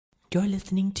You're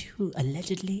listening to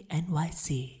Allegedly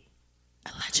NYC.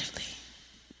 Allegedly.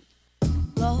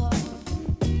 Lord.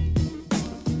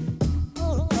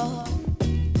 Oh, Lord.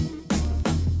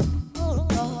 Oh,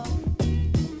 Lord.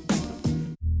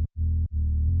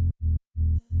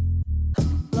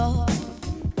 Lord.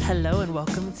 Hello and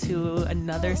welcome to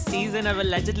another season of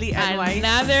Allegedly NYC.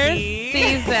 Another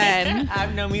season.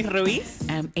 I'm Nomi Ruiz.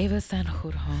 I'm Eva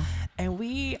Sanjurjo. And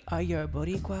we are your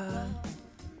Boricua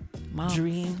Moms,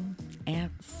 dream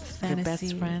aunts, fantasy.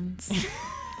 your best friends.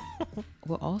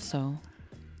 We'll also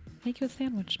make you a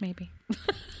sandwich, maybe.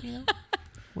 Yeah.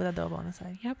 With adobo on the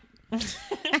side. Yep.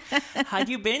 How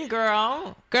you been,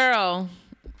 girl? Girl,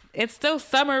 it's still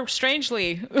summer,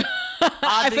 strangely.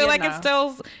 I feel like it's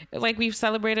still, like we've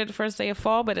celebrated the first day of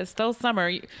fall, but it's still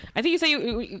summer. I think you say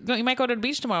you might go to the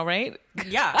beach tomorrow, right?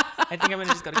 Yeah. I think I'm going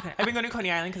to just go to I've been going to Coney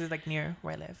Island because it's like near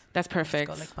where I live. That's perfect.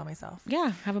 Just go like by myself.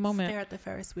 Yeah, have a moment. Stare at the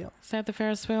Ferris wheel. Stay at the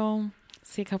Ferris wheel.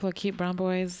 See a couple of cute brown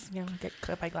boys. Yeah, get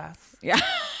clipped by glass. Yeah.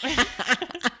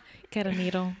 Get a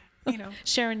needle. You know.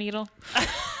 Share a needle.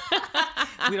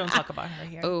 We don't talk about her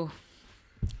here. Oh,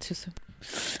 too soon.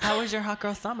 How was your hot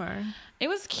girl summer? It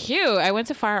was cute. I went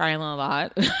to Fire Island a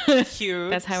lot. Cute.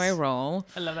 That's how I roll.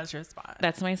 I love that's your spot.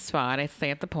 That's my spot. I stay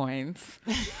at the points.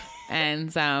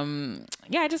 And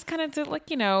yeah, I just kind of did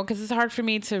because it's hard for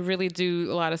me to really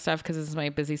do a lot of stuff because it's my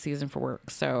busy season for work.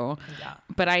 So, yeah.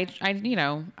 But I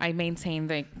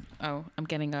maintain I'm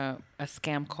getting a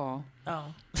scam call. Oh.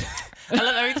 I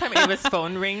love every time Ava's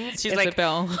phone rings. She's It's like, a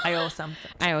bill. I owe something.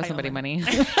 I owe somebody money.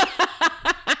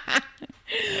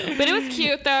 But it was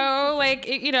cute though.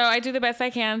 I do the best I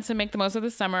can to make the most of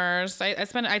the summers.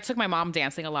 I took my mom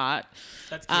dancing a lot.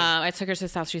 That's cute. I took her to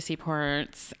South Street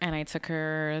Seaport, and I took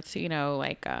her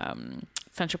to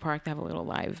Central Park to have a little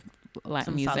live Latin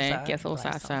Some music. salsa. Yes, a little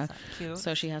Live salsa. Cute.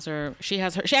 So she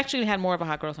actually had more of a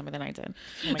hot girl summer than I did.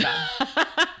 Oh my god.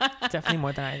 Definitely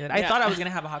more than I did. I thought I was gonna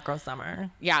have a hot girl summer.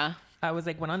 Yeah. I was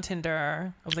went on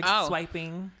Tinder. I was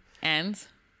swiping, And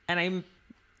I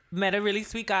met a really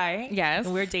sweet guy. Yes.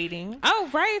 And we were dating. oh,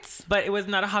 right. But it was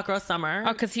not a hot girl summer.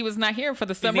 Oh, because he was not here for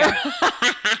the summer. Yeah.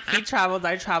 He traveled,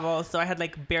 I traveled, so I had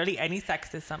barely any sex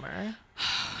this summer.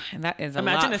 And that is a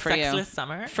Imagine lot a for you. sexless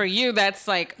summer. For you, that's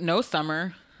no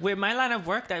summer. With my line of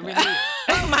work, that really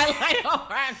My line of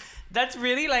work. that's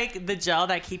really the gel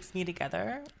that keeps me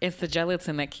together. It's the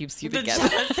gelatin that keeps you The together.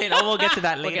 gelatin. Oh, we'll get to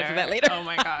that later. We'll get to that later. Oh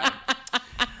my god.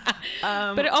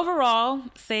 But overall,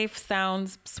 safe,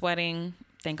 sounds, sweating.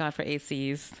 Thank God for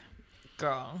ACs.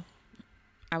 Girl.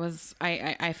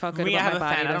 I felt good Me, I about have my a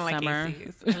body fan. I this don't summer. like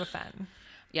ACs. I have a fan.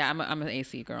 Yeah, I'm an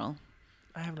AC girl.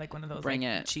 I have one of those Bring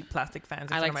it. cheap plastic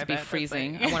fans. I like to be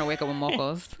freezing. I want to wake up with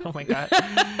mocos. Oh my god.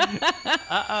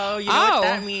 Uh-oh. You know what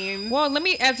that means. Well, let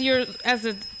me as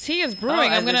the tea is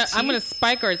brewing, I'm gonna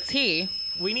spike our tea.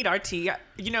 We need our tea.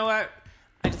 You know what?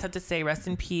 I just have to say, rest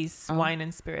in peace, Wine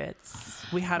and Spirits.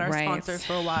 We had our sponsor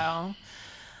for a while,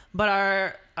 but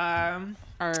our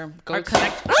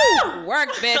connect work,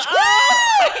 bitch.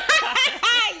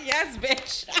 Yes,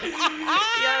 bitch. Yes.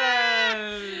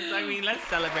 I mean, let's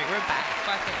celebrate. We're back.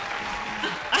 Fuck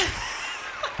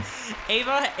it.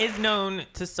 Ava is known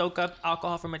to soak up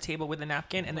alcohol from a table with a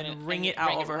napkin and then wring it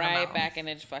out over her right mouth. back in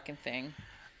the fucking thing.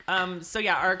 So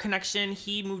yeah, our connection.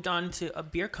 He moved on to a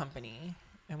beer company.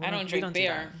 And I don't drink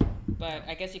beer, but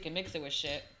I guess you can mix it with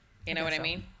shit. You know what I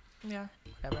mean? Yeah,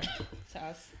 whatever.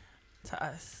 To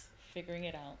us, figuring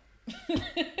it out.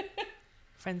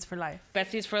 Friends for life.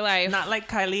 Besties for life. Not like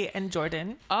Kylie and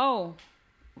Jordan. Oh,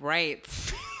 right.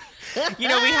 We've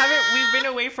been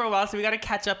away for a while, so we got to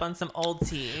catch up on some old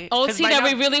tea. Old tea that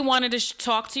we really wanted to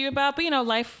talk to you about, but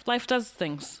life does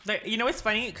things. It's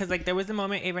funny because there was a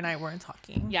moment Ava and I weren't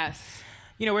talking. Yes.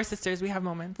 We're sisters. We have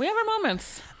moments. We have our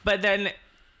moments. But then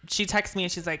she texts me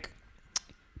and she's like,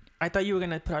 I thought you were going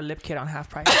to put our lip kit on half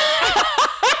price.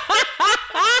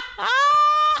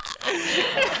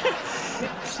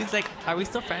 She's like, are we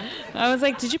still friends? I was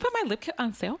like, did you put my lip kit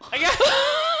on sale? Yeah.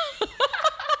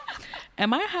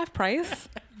 Am I half price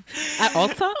at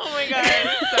Ulta? Oh my god.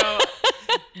 So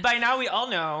by now we all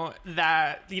know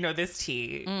that, this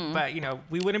tea, but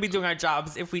we wouldn't be doing our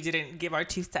jobs if we didn't give our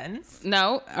 2 cents.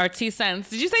 No, our 2 cents.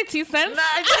 Did you say 2 cents? No,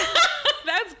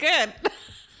 That's good.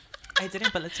 I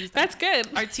didn't, but let's use that. That's good.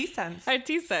 Our 2 cents. Our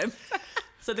 2 cents.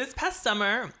 So this past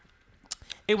summer,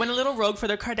 it went a little rogue for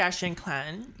the Kardashian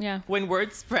clan. Yeah. When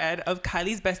word spread of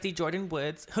Kylie's bestie Jordan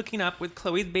Woods hooking up with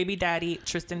Khloe's baby daddy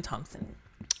Tristan Thompson.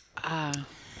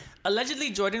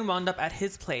 Allegedly, Jordan wound up at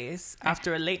his place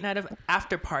after a late night of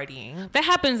after partying. That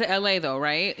happens in LA though,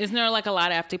 right? Isn't there a lot of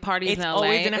after parties in LA?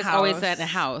 Always in a it's house. always at a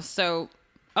house. So,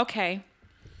 okay.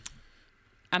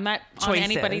 I'm not on choices.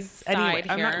 anybody's side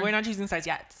here. We're not choosing sides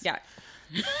yet. Yeah.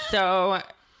 So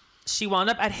she wound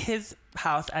up at his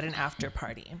house at an after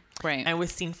party. Right. And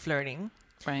was seen flirting,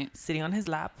 Right. sitting on his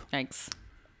lap, Thanks.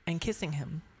 and kissing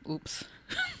him. Oops.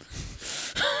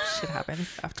 Shit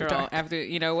happens after Girl, dark. after,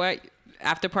 you know what?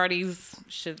 After parties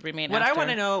should remain What after. I want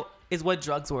to know is what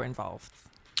drugs were involved.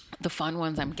 The fun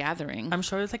ones I'm gathering. I'm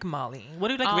sure it's like Molly. What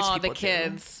do like rich people the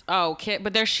kids. Oh,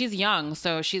 but she's young,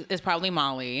 so it's probably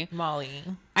Molly. do? Molly.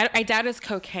 I doubt it's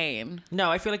cocaine.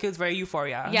 No, I feel like it was very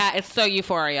Euphoria. Yeah, it's so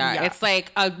Euphoria. Yeah. It's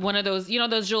like one of those,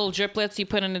 those little driplets you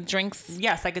put in the drinks.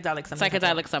 Yeah, psychedelic something.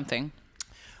 Psychedelic something.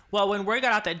 Well, when word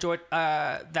got out that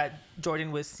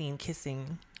Jordan was seen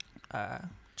kissing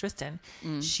Tristan,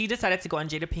 she decided to go on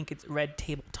Jada Pinkett's Red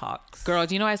Table Talks. Girl,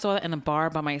 do you know I saw it in a bar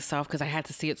by myself because I had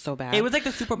to see it so bad. It was like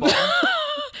the Super Bowl.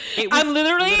 I'm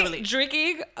literally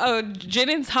drinking a gin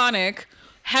and tonic,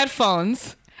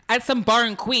 headphones at some bar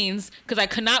in Queens because I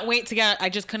could not wait I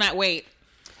just could not wait.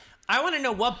 I want to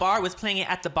know what bar was playing it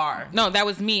at the bar. No, that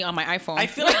was me on my iPhone. I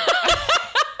feel like...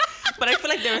 But I feel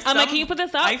like there was I'm like, can you put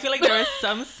this up? I feel like there was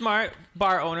some smart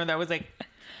bar owner that was like,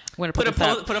 put a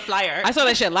flyer. I saw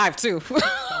that shit live too.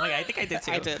 Oh my God, I think I did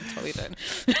too. I did, totally did.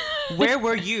 Where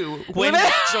were you when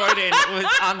Jordan was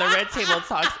on the Red Table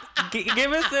Talks?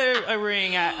 Give us a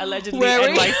ring at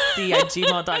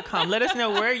allegedlynyc@gmail.com. Let us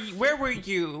know where were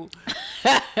you?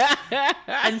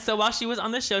 And so while she was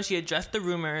on the show, she addressed the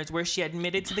rumors where she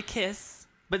admitted to the kiss,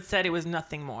 but said it was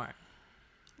nothing more.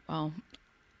 Well,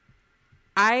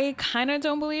 I kind of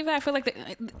don't believe that. I feel like,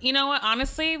 you know what?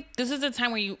 Honestly, this is the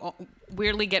time where you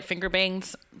weirdly get finger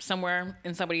bangs somewhere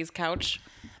in somebody's couch.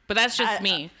 But that's just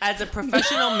me. As a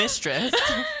professional mistress,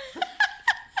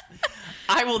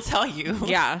 I will tell you.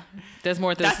 Yeah. There's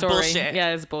more to the story. Bullshit. Yeah,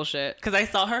 it's bullshit. Because I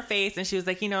saw her face and she was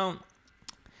like,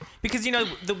 because,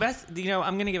 the best,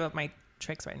 I'm going to give up my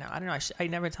tricks right now. I don't know. I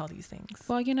never tell these things.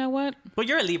 Well, you know what? Well,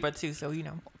 you're a Libra too, so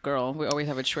Girl, we always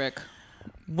have a trick.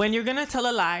 When you're going to tell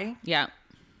a lie. Yeah.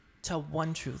 Tell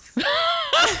one truth.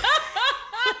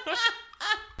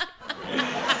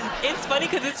 It's funny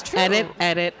because it's true. Edit.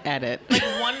 Like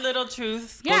one little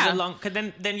truth goes Yeah. along, because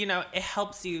then it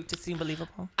helps you to seem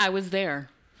believable. I was there.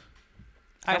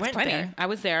 I went there. I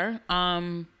was there.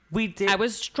 We did. I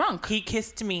was drunk. He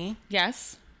kissed me.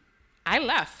 Yes. I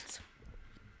left.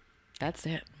 That's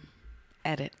it.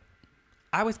 Edit.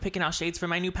 I was picking out shades for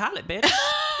my new palette, bitch.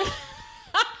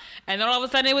 And then all of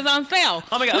a sudden it was on sale.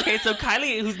 Oh my God. Okay, so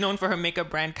Kylie, who's known for her makeup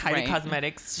brand, Kylie Right.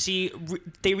 Cosmetics,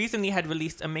 they recently had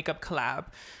released a makeup collab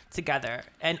together.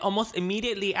 And almost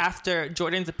immediately after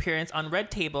Jordan's appearance on Red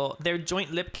Table, their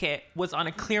joint lip kit was on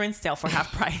a clearance sale for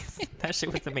half price. That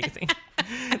shit was amazing.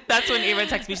 That's when Ava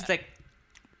texted me. She's like,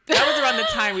 that was around the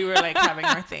time we were like having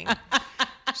our thing.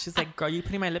 She's like, girl, you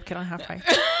putting my lip kit on half price?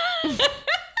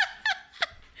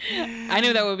 I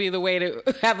knew that would be the way to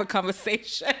have a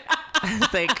conversation.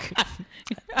 It's like,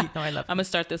 I love I'm going to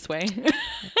start this way.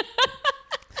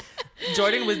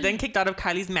 Jordan was then kicked out of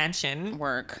Kylie's mansion.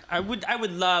 Work. I would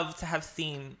love to have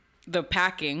seen. The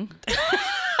packing.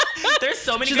 There's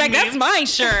so many. She's good like, memes. that's my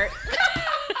shirt.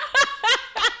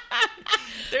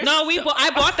 No,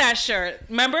 I bought that shirt.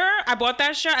 Remember? I bought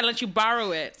that shirt. I let you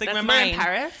borrow it. It's like, that's remember mine. in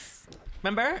Paris?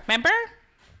 Remember?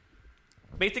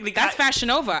 Basically, That's Fashion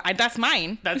Nova. That's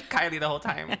mine. That's Kylie the whole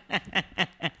time.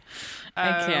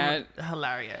 I can't.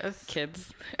 Hilarious.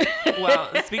 Kids. Well,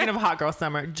 speaking of hot girl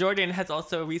summer, Jordan has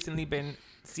also recently been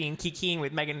seen kikiing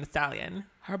with Megan Thee Stallion.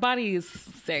 Her body is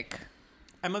sick.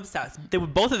 I'm obsessed.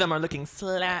 Both of them are looking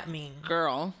slamming.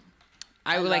 Girl.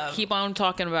 I would keep on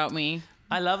talking about me.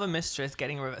 I love a mistress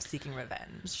seeking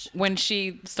revenge. When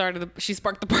she sparked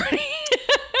the party.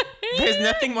 There's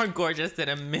nothing more gorgeous than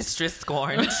a mistress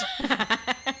scorned.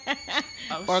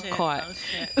 Or caught. Oh,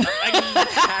 shit.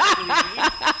 Exactly.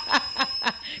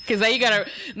 Because then you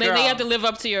Girl. have to live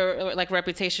up to your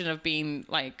reputation of being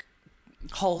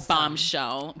Wholesome.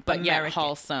 bombshell, but yet American.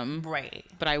 wholesome. Right.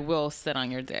 But I will sit on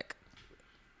your dick.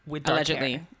 With dark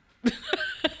Allegedly. hair.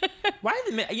 Why are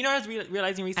I was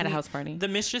realizing recently At a house party. the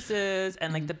mistresses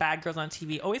and the bad girls on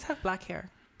TV always have black hair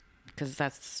Because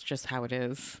that's just how it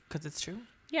is. because it's true.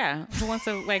 Yeah. Who wants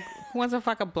to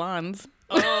fuck a blonde?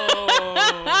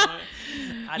 Oh,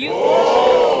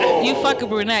 You fuck a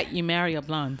brunette, you marry a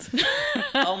blonde.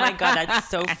 oh my God, that's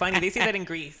so funny. They say that in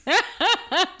Greece,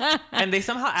 and they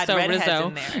somehow add So redheads Rizzo.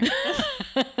 in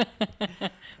there.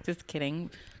 Just kidding,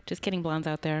 blondes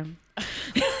out there.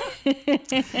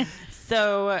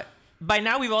 So by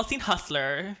now we've all seen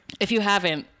Hustler. If you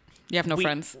haven't, you have no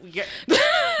friends.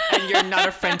 And you're not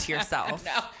a friend to yourself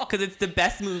because it's the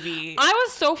best movie. I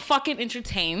was so fucking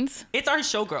entertained. It's our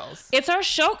showgirls. It's our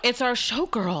show. It's our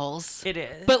showgirls. It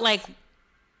is. But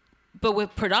But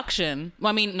with production, well,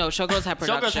 I mean, no, Showgirls had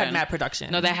production. Showgirls had mad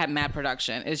production. No, they had mad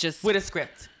production. It's just with a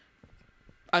script.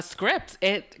 a script.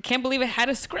 It can't believe it had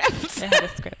a script. It had a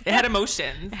script. It had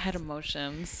emotions. It had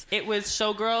emotions. It was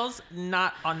Showgirls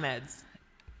not on meds.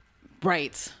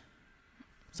 Right.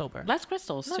 Sober. Less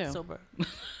crystals Not too. sober.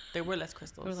 There were less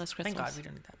crystals. There were less Thank God crystals. we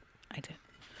don't need that. I did.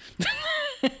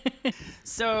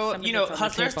 So, Somebody you know, gets on the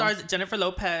Hustler table. stars Jennifer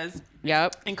Lopez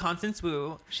Yep. and Constance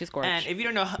Wu. She's gorgeous. And if you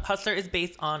don't know, Hustler is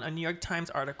based on a New York Times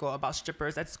article about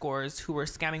strippers at Scores who were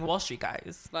scamming Wall Street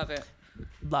guys. Love it.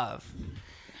 Love.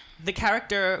 The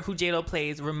character who J-Lo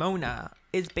plays, Ramona,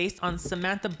 is based on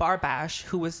Samantha Barbash,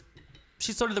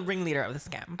 she's sort of the ringleader of the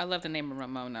scam. I love the name of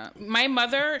Ramona. My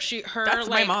mother, That's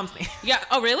my mom's name. Yeah.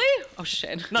 Oh, really? Oh,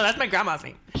 shit. No, that's my grandma's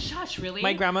name. Shush, really?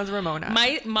 My grandma's Ramona.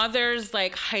 My mother's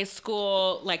like high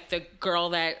school, like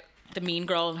the mean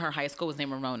girl in her high school was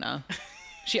named Ramona.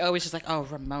 She always just like, oh,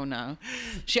 Ramona.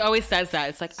 She always says that.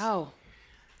 It's like, oh,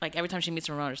 like every time she meets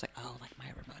Ramona, she's like, oh, like my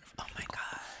Ramona. Oh my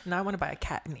God. Now I want to buy a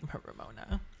cat and name her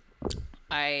Ramona.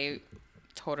 I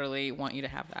totally want you to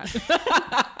have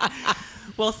that.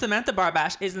 Well, Samantha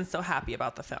Barbash isn't so happy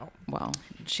about the film. Well,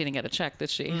 she didn't get a check, did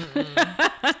she?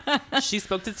 She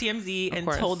spoke to TMZ and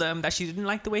course. told them that she didn't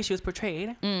like the way she was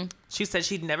portrayed. She said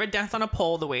she'd never danced on a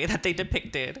pole the way that they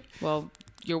depicted. Well,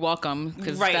 you're welcome,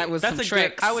 because Right. that was That's some a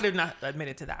tricks. good. I would have not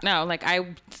admitted to that. No, like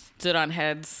I stood on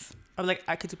heads. I was like,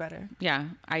 I could do better. Yeah,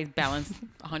 I balanced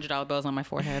 $100 bills on my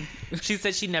forehead. She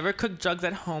said she never cooked drugs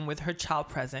at home with her child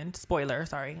present. Spoiler,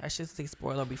 sorry. I should say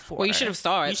spoiler before. Well, you should have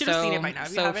saw it. You should have so, seen it by now. If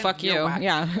you So haven't, fuck you're you. whack.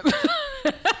 Yeah.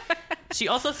 She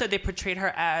also said they portrayed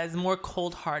her as more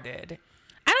cold-hearted.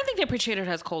 I don't think they portrayed her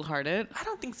as cold-hearted. I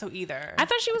don't think so either. I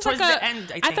thought she was Towards like the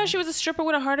end, I thought she was a stripper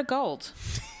with a heart of gold.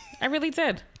 I really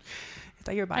did. Is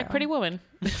that your bio? Like Pretty Woman.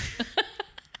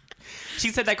 She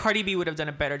said that Cardi B would have done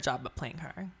a better job of playing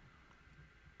her.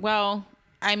 Well,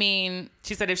 I mean,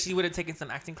 She said if she would have taken some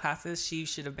acting classes, she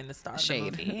should have been the star Shade.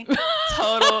 of the movie.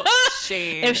 Total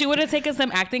shade. if she would have taken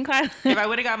some acting class, If I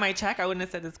would have got my check, I wouldn't have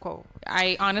said this quote.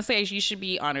 I honestly, you should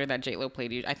be honored that J-Lo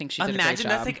played you. I think she did a great Imagine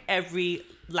job. that's like every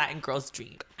Latin girl's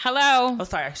dream. Hello. Oh,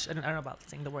 sorry, I don't know about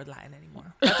saying the word Latin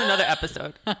anymore. That's another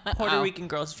episode. Puerto Oh. Rican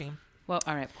girl's dream. Well,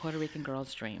 all right, Puerto Rican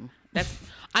girl's dream. That's,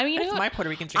 I mean, you know That's what? my Puerto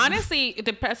Rican dream. Honestly,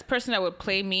 the best person that would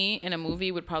play me in a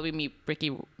movie would probably be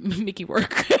Mickey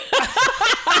Rourke.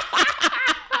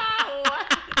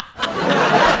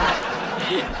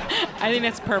 I think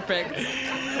that's perfect.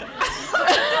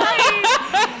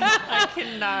 I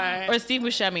cannot. Or Steve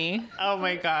Buscemi. Oh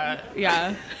my God.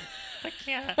 Yeah, I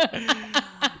can't.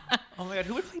 Oh my God.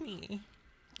 Who would play me?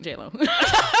 J-Lo.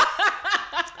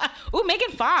 Ooh,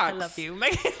 Megan Fox. I love you.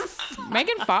 Megan.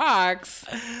 Megan Fox.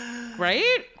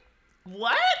 Right?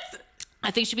 What?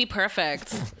 I think she'd be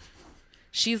perfect.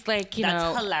 She's like, you That's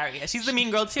know. hilarious. She's the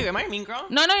mean girl too. Am I a mean girl?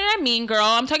 No, you're not mean girl.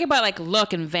 I'm talking about like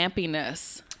look and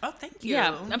vampiness. Oh, thank you.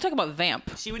 Yeah, I'm talking about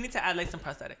vamp. She would need to add like some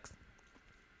prosthetics.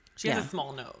 She Yeah. has a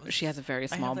small nose. She has a very I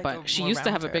small have, like, butt. a She more used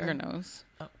to have a rounder. bigger nose,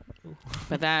 Oh, ooh.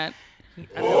 but that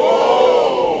I don't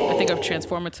know. I think a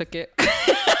Transformer took it.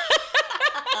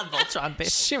 Voltron,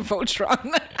 bitch. Shit,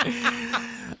 Voltron.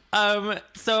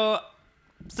 So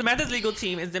Samantha's legal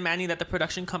team is demanding that the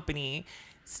production company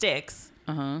Styx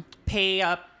pay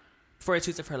up for its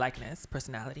use of her likeness,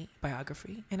 personality,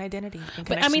 biography, and identity. in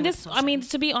But I connection mean, with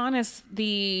to be honest,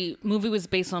 the movie was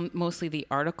based on mostly the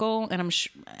article, and I'm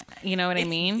sure, you know what I It's-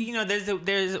 mean? You know, there's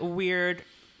a weird.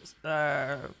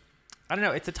 I don't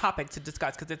know. It's a topic to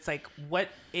discuss because it's like, what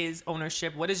is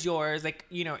ownership? What is yours? Like,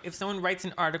 you know, if someone writes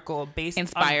an article based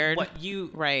Inspired. on what you,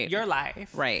 Right. your life,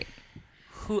 Right.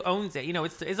 who owns it? You know,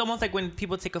 it's almost like when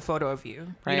people take a photo of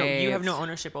you. You know, you have Right. no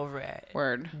ownership over it.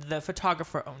 Word. The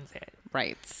photographer owns it.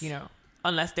 Right. You know,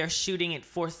 unless they're shooting it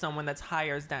for someone that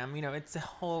hires them. You know, it's a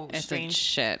whole It's strange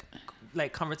shit.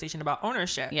 like conversation about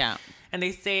ownership. Yeah. And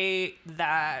they say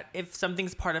that if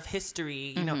something's part of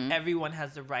history, you know, Mm-hmm. everyone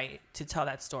has the right to tell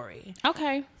that story.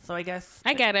 Okay. So I guess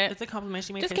I get it. It's a compliment.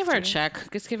 She made Just give her a history.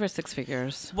 check. Just give her 6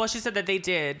 figures. Well, she said that they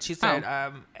did. She said,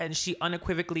 Oh. and she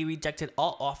unequivocally rejected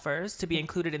all offers to be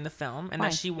included in the film, and Why?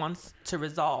 that she wants to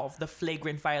resolve the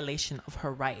flagrant violation of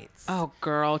her rights. Oh,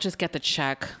 girl, just get the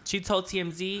check. She told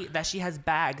TMZ that she has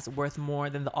bags worth more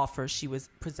than the offers she was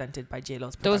presented by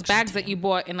J-Lo's production Those bags that team. you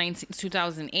bought in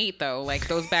 2008, though, like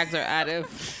those bags are out of.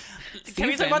 Can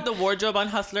we talk season. about the wardrobe on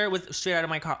Hustler? It was straight out of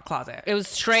my closet. It was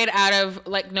straight out of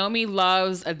like Nomi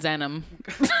loves a denim,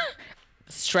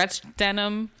 stretch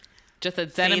denim, just a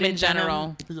denim Faded in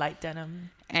general. denim, light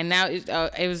denim, And now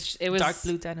it was dark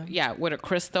blue denim, Yeah, with a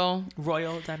crystal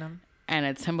royal denim, and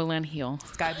a Timberland heel,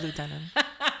 sky blue denim,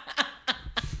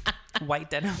 white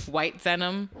denim, white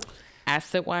denim,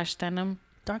 acid wash denim.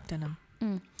 Dark denim.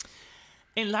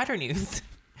 In lighter news,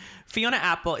 Fiona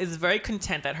Apple is very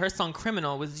content that her song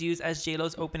 "Criminal" was used as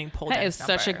J-Lo's opening pole That dance is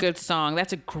such a number. good song.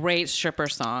 That's a great stripper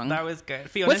song. That was good.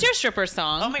 Fiona, What's your stripper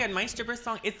song? Oh my god, my stripper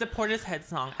song. It's the Portishead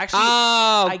song. Actually,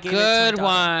 Oh, I gave it to my good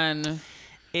daughter. one.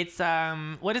 It's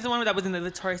what is the one that was in the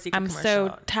Victoria's Secret I'm commercial?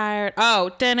 so tired. Oh,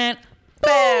 didn't it?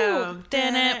 Boom,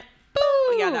 Didn't didn't it? it?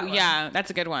 Boo. Yeah, that one. Yeah, that's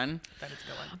a good one. That is a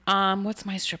good one. What's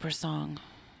my stripper song?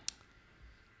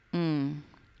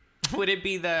 Would it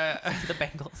be the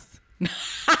Bangles? If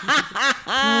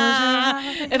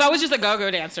I was just a go-go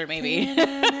dancer, maybe.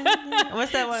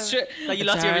 What's that one? Like you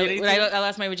lost your Sorry, virginity. I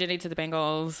lost my virginity to the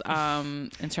Bengals.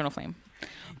 Internal Flame.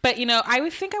 But I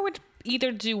would think I would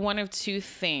either do one of two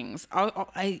things.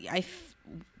 I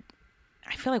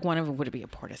feel like one of them would be a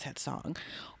Portishead song,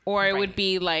 or it would Right.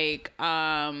 be like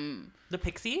The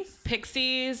Pixies.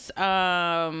 Pixies,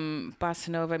 Bossa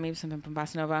Nova, maybe something from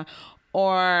Bossa Nova,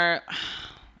 or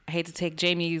I hate to take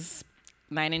Jamie's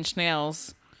 9 Inch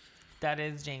Nails. That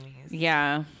is Jamie's.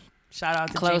 Yeah, Shout out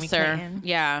to Jamie Closer. Clayton.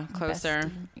 Yeah,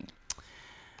 Closer.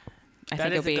 I That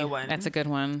think is it'll be a good one. That's a good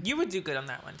one. You would do good on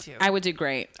that one too. I would do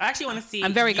great. I actually want to see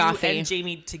I'm very you gothy. and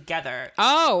Jamie together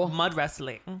Oh, mud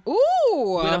wrestling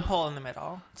ooh! with a pole in the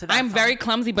middle. To that I'm song. very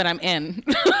clumsy, but I'm in.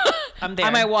 I'm there. I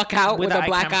might walk out with the a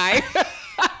black eye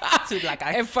Two black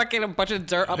eyes. and fucking a bunch of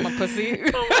dirt on my pussy.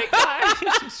 Oh my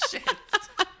god! Shit.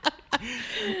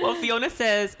 Well, Fiona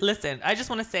says, "Listen, I just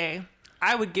want to say."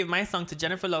 I would give my song to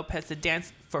Jennifer Lopez to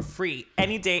dance for free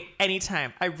any day,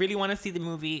 anytime. I really want to see the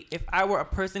movie. If I were a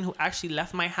person who actually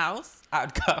left my house,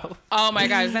 I'd go. Oh my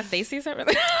god, is that Stacey? Is that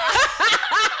really?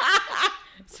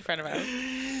 It's a friend of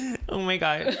ours. Oh my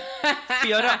god.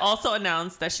 Fiona also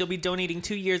announced that she'll be donating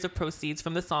 2 years of proceeds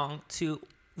from the song to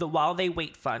the While They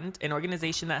Wait Fund, an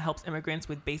organization that helps immigrants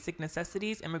with basic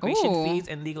necessities, immigration Ooh. fees,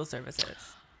 and legal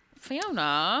services.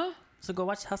 Fiona. So go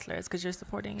watch Hustlers because you're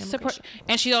supporting Support. immigration.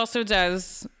 And she also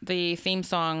does the theme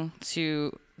song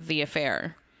to The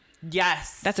Affair.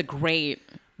 Yes. That's a great.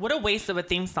 What a waste of a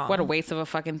theme song. What a waste of a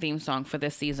fucking theme song for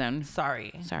this season.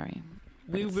 Sorry. Sorry.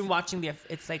 We've been watching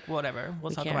it's like whatever.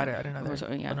 We'll talk about it at another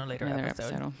on a later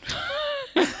episode.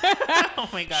 Oh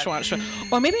my god. Sure.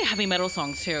 Or maybe a heavy metal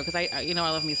song too, because I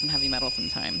love me some heavy metal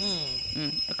sometimes.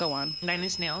 Go on. 9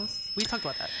 Inch Nails. We talked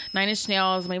about that. 9 Inch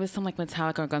Nails, maybe some like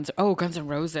Metallica or Guns N'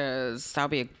 Roses. That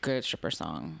would be a good stripper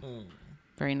song.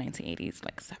 Very 1980s,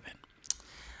 like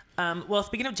 7. Well,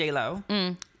 speaking of J-Lo,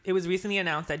 it was recently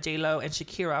announced that J-Lo and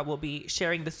Shakira will be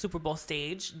sharing the Super Bowl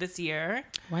stage this year.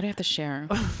 Why do I have to share?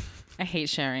 I hate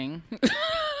sharing.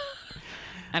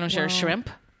 I don't share shrimp.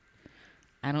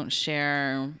 I don't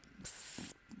share.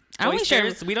 I only share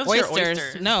Oysters? We don't share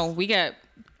oysters. No, we get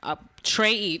a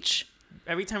tray each.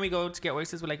 Every time we go to get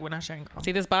oysters, we're like, we're not sharing. Girl.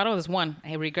 See this bottle? There's one.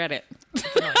 I regret it.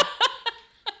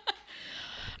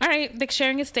 All right, they're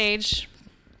sharing a stage.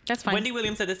 That's fine. Wendy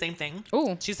Williams said the same thing.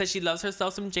 Ooh. She said she loves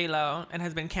herself some J-Lo and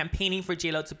has been campaigning for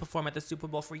J-Lo to perform at the Super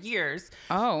Bowl for years.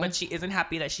 Oh. But she isn't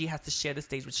happy that she has to share the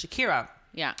stage with Shakira.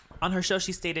 Yeah. On her show,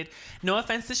 she stated, "No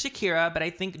offense to Shakira, but I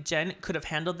think Jen could have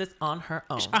handled this on her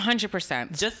own."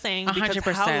 100%. Just saying, because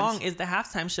 100%. how long is the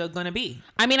halftime show going to be?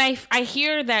 I mean, I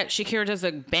hear that Shakira does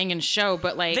a banging show,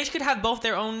 but like They could have both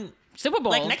their own. Super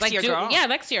Bowl like next year, girl. Yeah,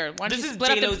 next year. Why don't This you is split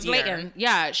up the J-Lo's year. blatant?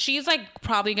 Yeah, she's like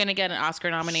probably gonna get an Oscar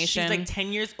nomination. She's like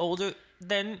 10 years older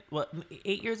than,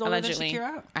 8 years older allegedly. than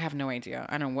Shakira? I have no idea.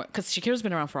 I don't know what, because Shakira's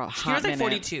been around for a hot Shakira's like minute.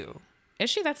 42. Is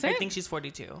she? That's it. I think she's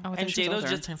 42. Oh, I thought And she was J-Lo's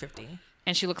older. just turned 50.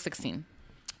 And she looks 16.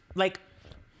 Like,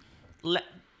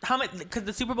 how much? Because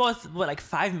the Super Bowl is, what, like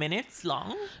 5 minutes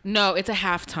long? No, it's a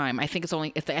halftime. I think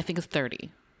it's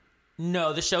 30.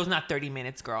 No, the show's not 30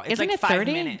 minutes, girl. It's Isn't like it 5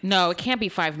 30? minutes. No, it can't be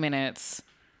 5 minutes.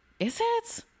 Is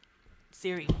it?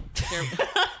 Siri.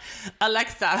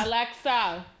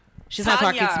 Alexa. She's not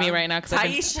talking to me right now because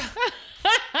Taisha.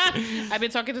 I've been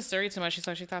talking to Siri too much. She's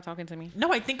not talking to me.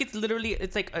 No, I think it's literally,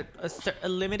 it's like a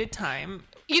limited time.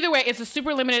 Either way, it's a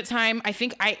super limited time. I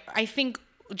think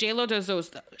J-Lo does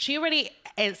those. She already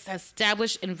is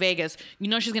established in Vegas. You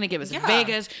know she's gonna give us Yeah.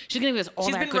 Vegas. She's gonna give us all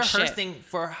She's that been good shit. rehearsing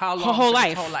for how long? Her whole For this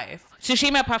life. whole life. So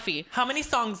she met Puffy. How many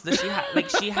songs does she have? Like,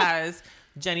 she has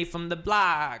Jenny from the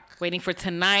Block. Waiting for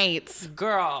tonight.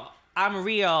 Girl, I'm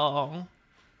real.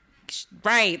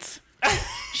 Right.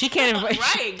 She can't even.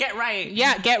 Right, get right.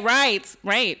 Yeah, get right.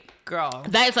 Right. Girl.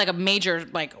 That is like a major,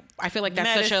 like, I feel like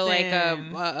that's such a, like,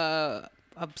 Medicine.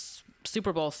 a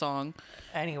Super Bowl song.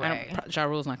 Anyway. Ja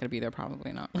Rule's not going to be there,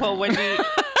 probably not. Well,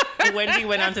 Wendy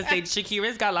went on to say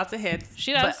Shakira's got lots of hits.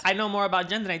 She does. But I know more about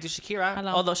Jen than I do Shakira.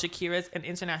 Hello. Although Shakira's an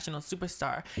international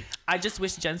superstar. I just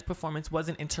wish Jen's performance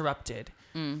wasn't interrupted.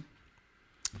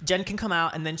 Jen can come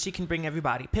out and then she can bring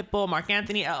everybody. Pitbull, Mark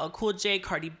Anthony, LL Cool J,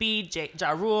 Cardi B,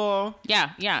 Ja Rule.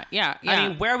 Yeah. I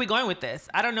mean, where are we going with this?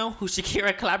 I don't know who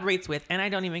Shakira collaborates with, and I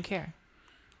don't even care.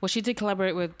 Well, she did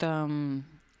collaborate with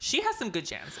She has some good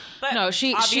jams, but No,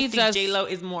 she obviously does- J-Lo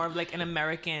is more of like an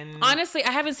American. Honestly,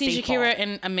 I haven't seen staple. Shakira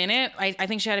in a minute. I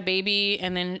think she had a baby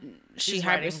and then She's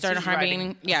started riding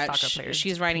harboring. Yeah, soccer players.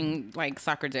 she's riding like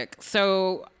soccer dick.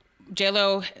 So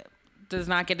J-Lo does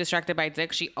not get distracted by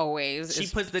dick. She always She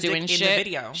is puts the doing dick in the shit.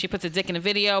 video. She puts a dick in a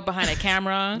video behind a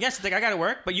camera. Yeah, she's like, I gotta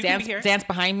work, but you can dance, be here. dance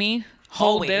behind me.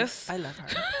 Hold Always. this. I love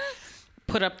her.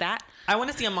 Put up that. I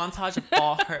want to see a montage of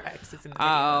all her exes in the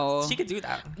Oh. videos. She could do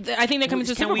that. I think they're coming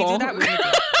to Can Super we Bowl. do that? We're gonna do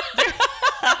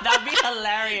that. That'd be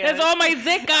hilarious. That's all my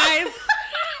dick, guys.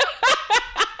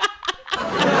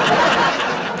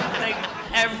 Like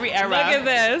every era. Look at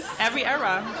this. Every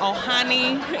era. Oh,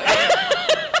 honey.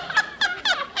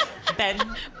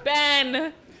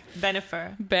 Ben.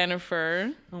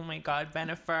 Benifer. Oh my God,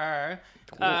 Benifer.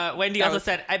 Wendy That also was-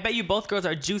 said, I bet you both girls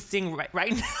are juicing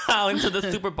right now into the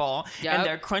Super Bowl. Yup. And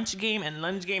their crunch game and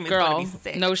lunge game is going Girl, to be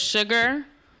sick. no sugar,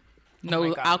 no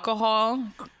my God. alcohol.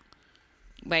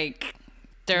 Like,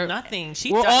 they're Nothing.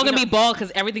 we're all gonna be bald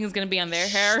because everything is gonna be on their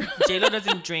hair. J-Lo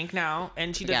doesn't drink now,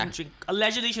 and she doesn't Yeah. drink.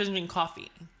 Allegedly, she doesn't drink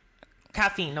coffee.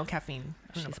 Caffeine, no caffeine.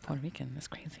 I don't know She's about Puerto Rican. That's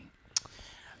crazy.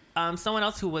 that. Someone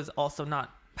else who was also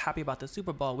not happy about the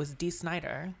Super Bowl was Dee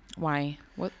Snider. Why?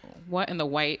 What in the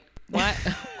white? What?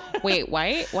 Wait,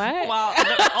 white? What? Well,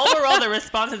 overall, the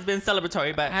response has been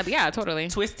celebratory, but Yeah, totally.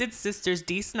 Twisted Sisters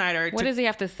Dee Snider What does he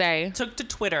have to say? took to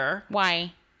Twitter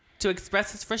Why? to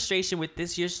express his frustration with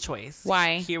this year's choice.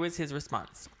 Why? Here was his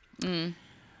response.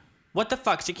 What the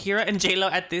fuck? Shakira and J-Lo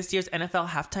at this year's NFL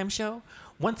halftime show?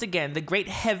 Once again, the great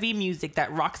heavy music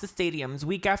that rocks the stadiums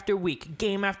week after week,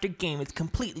 game after game is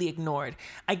completely ignored.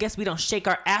 I guess we don't shake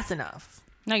our ass enough.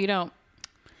 No, you don't.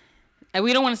 And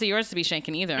we don't want to see yours to be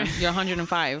shaken either. You're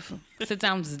 105. Sit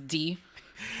down, D.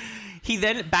 He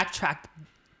then backtracked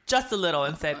just a little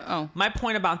and said, Oh. my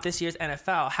point about this year's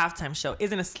NFL halftime show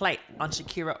isn't a slight on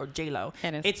Shakira or J-Lo.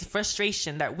 It is. It's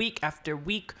frustration that week after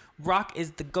week, rock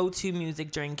is the go-to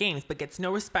music during games, but gets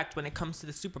no respect when it comes to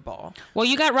the Super Bowl. Well,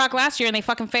 you got rock last year and they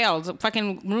fucking failed.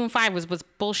 Fucking Maroon 5 was Snore.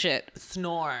 bullshit.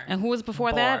 And who was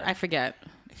before that? Bore. I forget.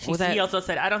 He, Was that? he also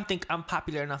said, I don't think I'm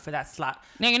popular enough for that slot.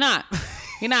 No, you're not.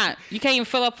 You're not. You can't even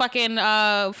fill up fucking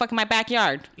my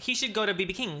backyard. He should go to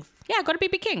BB King's. Yeah, go to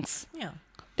BB King's. Yeah.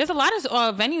 There's a lot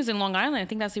of venues in Long Island. I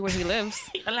think that's where he lives.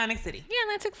 Atlantic City. Yeah,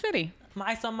 Atlantic City.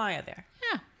 I saw Maya there.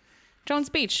 Yeah. Jones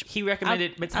Beach. He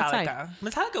recommended Out- outside. Metallica.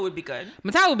 Metallica would be good.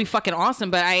 Metallica would be fucking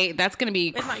awesome, but that's gonna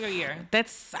be. It's not your year.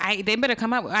 They better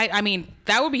come out. I mean,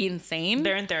 that would be insane.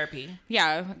 They're in therapy.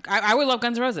 Yeah, I would love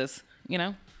Guns N' Roses. You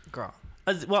know. Girl.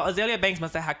 Well, Azalea Banks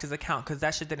must have hacked his account because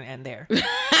that shit didn't end there.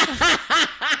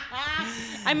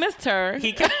 I missed her.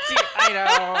 He kept. I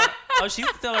know. Oh, she's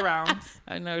still around.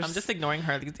 I know. I'm just ignoring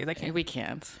her these days. I can't. We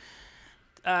can't.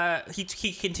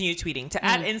 He continued tweeting to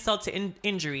add insult to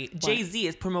injury. Jay-Z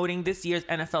is promoting this year's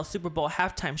NFL Super Bowl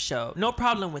halftime show. No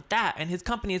problem with that. And his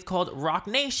company is called Rock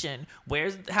Nation.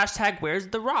 Where's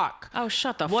the Rock? Oh,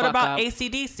 shut the What fuck about up.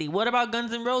 AC/DC? What about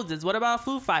Guns N' Roses? What about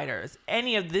Foo Fighters?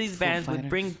 Any of these bands would Fighters.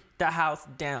 bring the house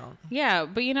down. Yeah,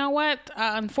 but you know what?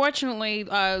 Unfortunately,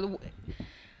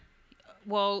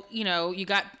 well, you know, you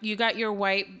got your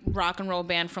white rock and roll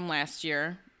band from last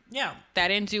year. Yeah, That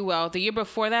didn't do well. The year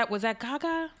before that, was that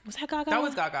Gaga? Was that Gaga? that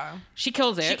was Gaga. She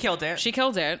killed it. She killed it. She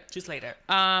killed it. She slayed it.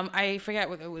 I forget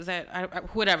what was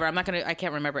that. Whatever. I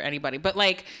can't remember anybody. But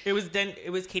like It was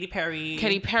Katy Perry.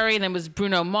 Katy Perry, and then was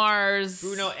Bruno Mars.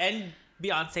 Bruno and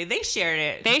Beyonce. They shared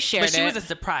it. They shared but she it. was a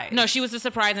surprise. No, she was a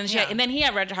surprise, and Yeah. and then he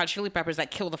had Red Hot Chili Peppers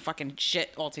that killed the fucking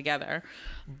shit altogether.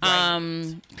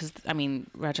 Right. Because I mean,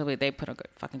 Red Hot Chili, they put a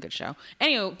good show.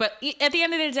 Anyway, but at the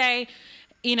end of the day,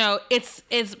 you know, it's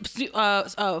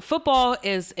football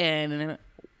is in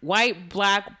white,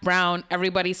 black, brown,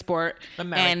 everybody's sport,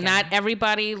 American. and not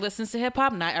everybody listens to hip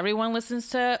hop. Not everyone listens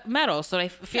to metal. So I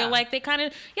feel Yeah. like they kind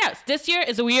of this year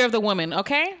is the year of the woman.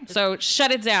 Okay, so shut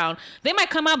it down. They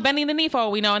might come out bending the knee for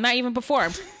all we know, and not even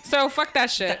perform. So fuck that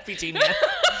shit. That'd be genius.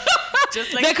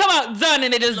 Just like They come out done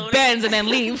and it just Loaded. bends and then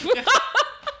leave.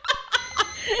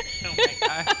 Oh my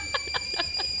god.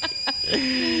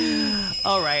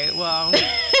 All right, well,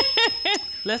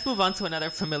 let's move on to another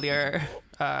familiar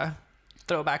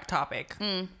throwback topic.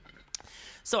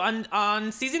 So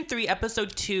on season 3,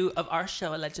 episode 2 of our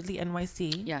show, Allegedly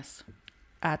NYC, Yes.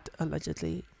 at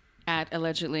Allegedly At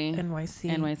allegedly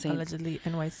NYC, Allegedly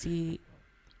NYC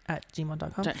at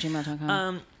gmail.com.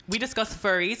 gmail.com. We discuss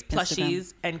furries,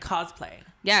 plushies, and cosplay.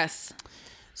 Yes.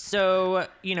 So,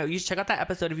 you know, you should check out that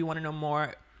episode if you want to know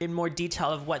more in more detail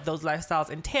of what those lifestyles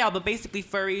entail, but basically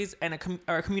furries and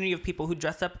are a community of people who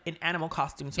dress up in animal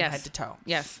costumes from head to toe.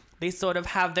 Yes. They sort of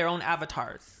have their own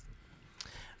avatars.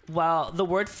 Well, the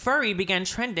word furry began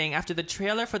trending after the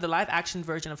trailer for the live action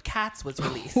version of Cats was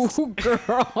released. Ooh, girl.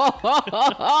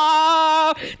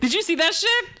 Did you see that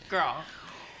shit? Girl,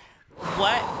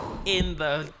 what in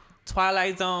the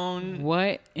Twilight Zone?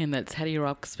 What in the Teddy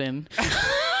Ruxpin?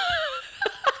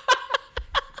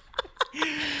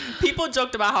 People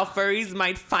joked about how furries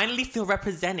might finally feel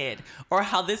represented, or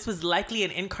how this was likely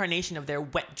an incarnation of their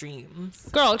wet dreams.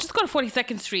 Girl, just go to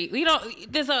 42nd Street. You know,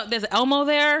 there's Elmo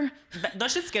there.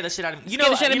 That shit scare the shit out of me. You Scare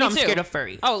know, the shit out of you know me I'm too. scared of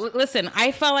furries. Oh, listen,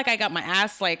 I felt like I got my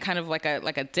ass like kind of like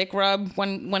a dick rub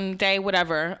one day,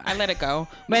 whatever. I let it go.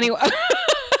 But anyway,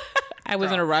 I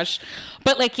was in a rush.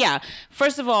 But like, yeah.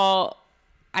 First of all,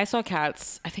 I saw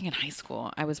Cats, I think in high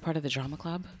school. I was part of the drama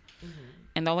club.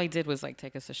 And all I did was like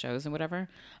take us to shows and whatever.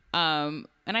 And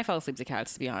I fell asleep to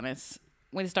Cats, to be honest.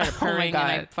 When they started purring and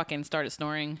I fucking started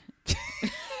snoring.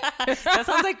 That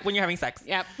sounds like when you're having sex.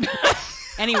 Yep.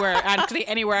 Anywhere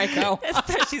I go.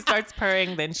 She starts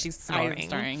purring, then she's snoring. I'm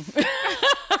snoring.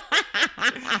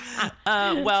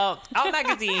 Well, Out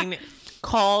Magazine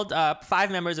called up 5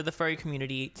 members of the furry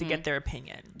community to get their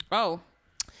opinion. Oh.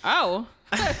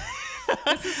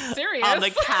 This is serious. On the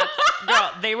Cats.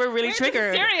 Girl, they were really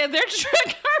triggered. Serious. They're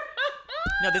triggered.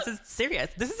 No, this is serious.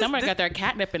 Someone got their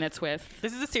catnip in its twist.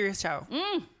 This is a serious show.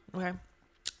 Okay.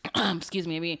 Excuse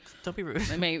me, maybe Don't be rude.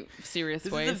 my serious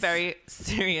This voice. is a very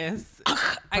serious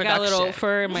I got a little production.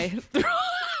 fur in my throat.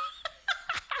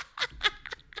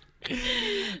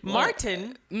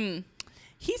 Martin,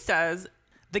 he says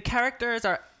the characters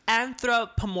are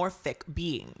anthropomorphic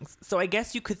beings, so I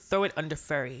guess you could throw it under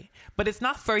furry, but it's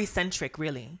not furry centric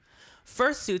really.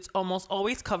 Fursuits almost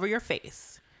always cover your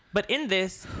face, but in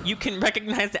this you can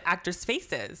recognize the actors'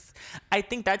 faces. I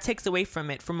think that takes away from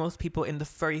it for most people in the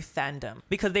furry fandom,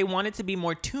 because they want it to be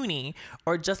more toony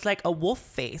or just like a wolf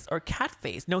face or cat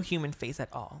face, no human face at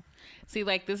all. See,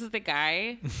 like this is the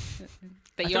guy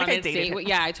that I you're feel on like I a dated date him. with.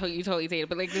 Yeah, I told you totally dated,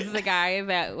 but like this is the guy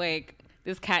that like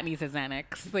this cat needs a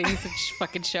Xanax. They need to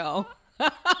fucking show.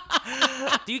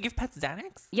 Do you give pets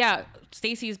Xanax? Yeah,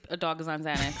 Stacy's dog is on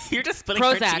Xanax. You're just spilling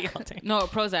her tea all day. Prozac. No,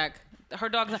 Prozac. Her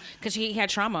dog's because he had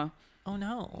trauma. Oh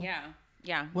no.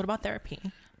 Yeah. What about therapy?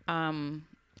 One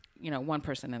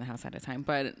person in the house at a time,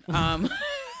 but no,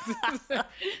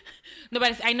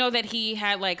 but I know that he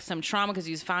had like some trauma because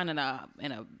he was found in a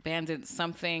abandoned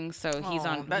something. So he's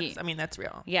on. That's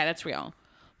real. Yeah, that's real.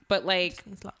 But like,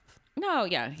 He's love. no,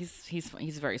 yeah, he's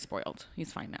very spoiled.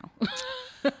 He's fine now.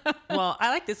 Well, I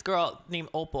like this girl named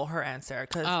Opal, her answer,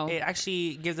 because Oh. it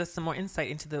actually gives us some more insight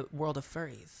into the world of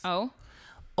furries. Oh,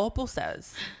 Opal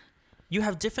says, you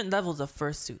have different levels of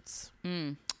fursuits.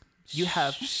 You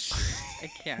have, I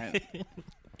can't.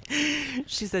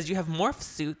 she says, you have morph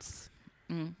suits,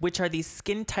 which are these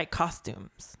skin-tight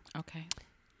costumes. Okay.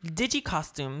 Digi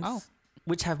costumes, Oh.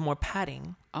 which have more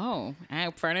padding. Oh,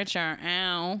 ow, furniture.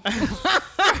 Ow.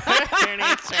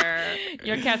 Furniture.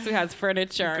 Your Katsu has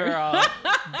furniture. Girl,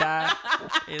 that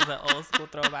is an old school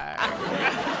throwback.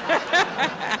 I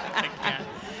can't.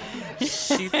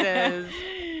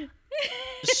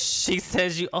 She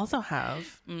says you also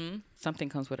have Something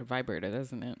comes with a vibrator,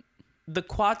 doesn't it? the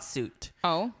quad suit,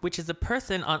 Oh. which is a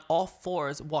person on all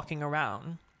fours walking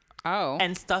around Oh.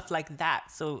 and stuff like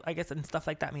that. So I guess and stuff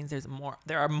like that means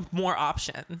there are more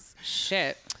options.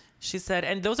 Shit. She said,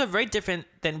 and those are very different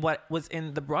than what was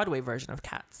in the Broadway version of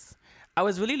Cats. I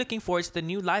was really looking forward to the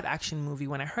new live action movie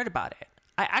when I heard about it.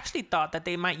 I actually thought that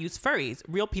they might use furries,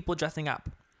 real people dressing up.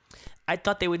 I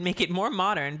thought they would make it more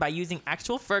modern by using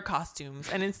actual fur costumes,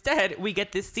 and instead we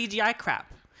get this CGI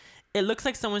crap. It looks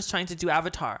like someone's trying to do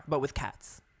Avatar, but with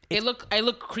cats. I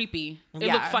look creepy. It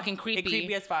Yeah, looked fucking creepy. It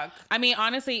creepy as fuck. I mean,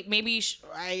 honestly, maybe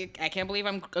I can't believe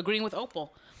I'm agreeing with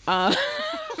Opal.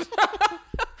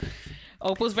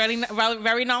 Opal's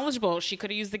very knowledgeable. She could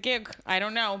have used the gig. I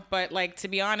don't know, but like to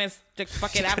be honest, the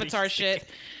fucking Avatar shit.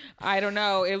 I don't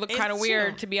know. It looked kind of It's weird,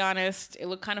 true. to be honest. It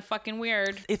looked kind of fucking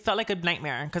weird. It felt like a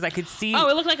nightmare because I could see. Oh,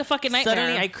 it looked like a fucking nightmare.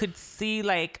 Suddenly, I could see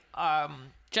like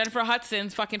Jennifer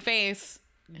Hudson's fucking face.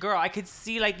 girl, I could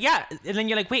see like, yeah. And then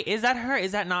you're like, wait, is that her?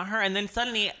 Is that not her? And then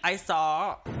suddenly I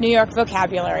saw. New York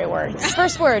vocabulary words.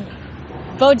 First word,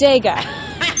 bodega.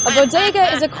 A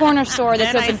bodega is a corner store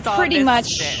that's Then I open saw pretty this much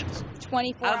shit.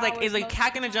 24 I was like, hours is a most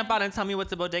cat going to jump out and tell me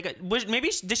what's a bodega?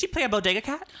 Did she play a bodega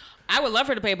cat? I would love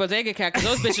her to play a bodega cat because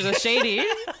those bitches are shady.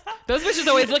 Those bitches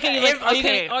always look at you like,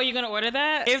 If- you gonna order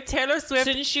that? If Taylor Swift.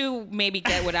 Shouldn't you maybe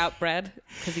get without bread?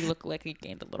 Because you look like you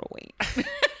gained a little weight.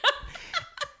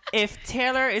 If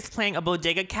Taylor is playing a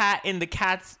bodega cat in the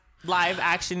Cats live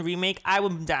action remake, I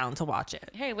would be down to watch it.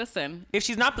 Hey, listen, If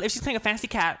she's playing a fancy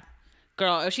cat,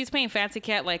 girl, if she's playing fancy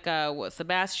cat like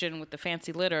Sebastian with the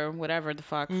fancy litter, whatever the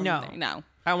fuck. No.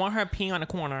 I want her peeing on a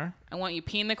corner. I want you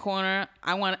pee in the corner.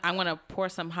 I want to pour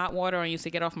some hot water on you to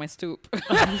get off my stoop.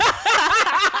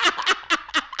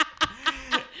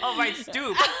 Oh, right,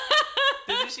 stoop.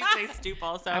 Didn't she say stoop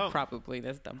also? I probably.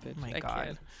 That's dumb bitch. Oh my I God.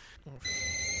 can't.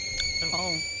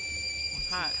 Oh,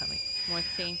 hot. Let's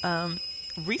see.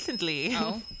 Recently,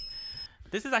 Oh,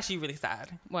 this is actually really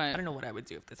sad. What? I don't know what I would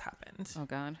do if this happened. oh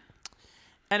God.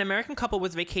 An American couple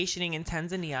was vacationing in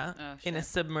Tanzania Oh, in a shit.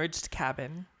 submerged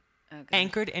cabin, Okay.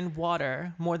 anchored in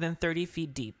water more than 30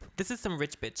 feet deep. This is some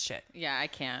rich bitch shit. Yeah, I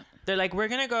can't. They're like, we're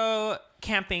going to go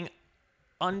camping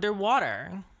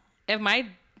underwater. If my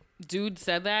dude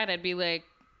said that, I'd be like,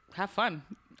 have fun.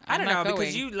 I don't know, not because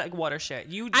going. you like water shit.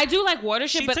 I do like water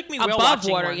shit, She but took me whale above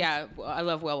watching water, once. yeah, I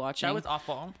love whale watching. That was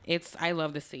awful. I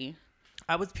love the sea.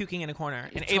 I was puking in a corner,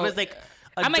 and it To- was like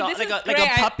a I'm like, dog, this like is a great.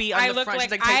 puppy on I the look front. like,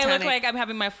 She's like I Titanic. look like I'm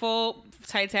having my full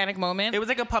Titanic moment. It was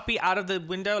like a puppy out of the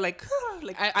window, like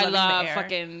I loving love the air.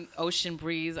 fucking ocean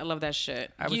breeze. I love that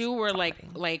shit. I was You were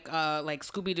vomiting. like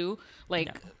Scooby Doo.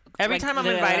 Like Every like, time I'm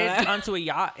invited onto a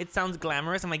yacht, it sounds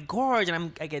glamorous. I'm like, gorge,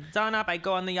 and I get done up. I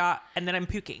go on the yacht, and then I'm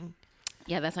puking.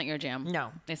 Yeah, that's not your jam.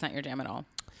 No. That's not your jam at all.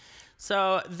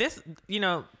 So this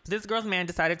girl's man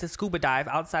decided to scuba dive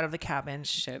outside of the cabin,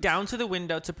 Shit. down to the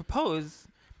window to propose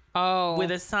Oh. with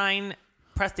a sign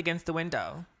pressed against the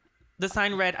window. The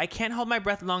sign read, "I can't hold my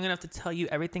breath long enough to tell you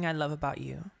everything I love about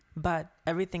you, but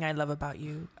everything I love about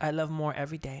you, I love more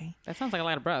every day." That sounds like a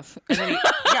lot of breath. And then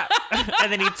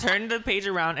and then he turned the page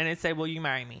around and it said, "Will you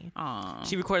marry me?" Aw.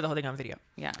 She recorded the whole thing on video.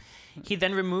 Yeah. He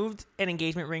then removed an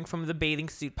engagement ring from the bathing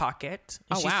suit pocket.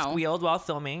 And Oh, she wow. squealed while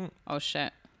filming. Oh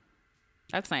shit.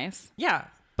 That's nice. Yeah,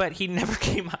 but he never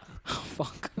came up. Oh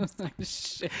fuck.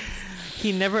 Shit.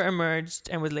 He never emerged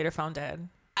and was later found dead.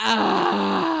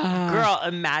 Ah. Girl,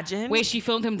 imagine. Wait, she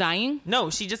filmed him dying? No,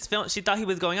 she just filmed. She thought he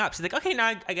was going up. She's like, okay,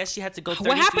 now I guess she had to go 30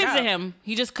 What happened feet to out. him?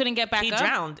 He just couldn't get back He up?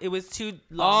 drowned. It was too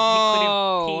long.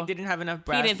 Oh. He didn't have enough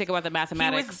breath. He didn't think about the He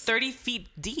mathematics. was 30 feet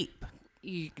deep.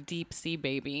 You deep sea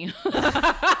baby.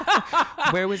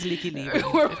 Where was Leaky Lee?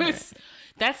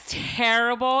 That's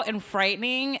terrible and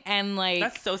frightening and like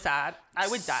That's so sad. I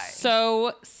would die.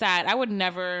 so sad. I would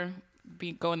never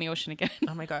go in the ocean again.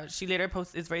 Oh my god. She later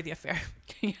posted, "It's very the affair."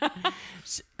 Yeah.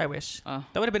 I wish. Oh.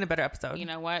 That would have been a better episode. You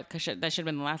know what? Because that should have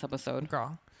been the last episode.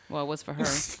 Girl. Well, it was for her.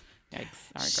 Yikes.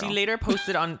 Sorry, She girl. later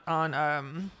posted on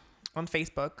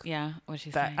Facebook Yeah. What'd she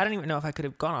that say? I don't even know if I could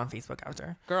have gone on Facebook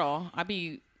after. Girl, I'd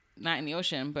be not in the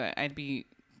ocean, but I'd be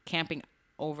camping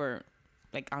over,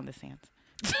 like, on the sand.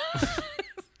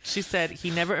 She said,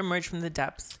 "He never emerged from the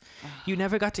depths. You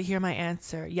never got to hear my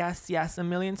answer. Yes, yes, a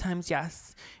million times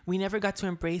yes. We never got to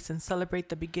embrace and celebrate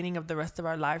the beginning of the rest of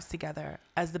our lives together,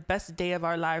 as the best day of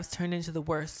our lives turned into the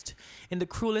worst, in the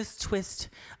cruelest twist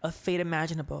of fate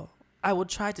imaginable. I will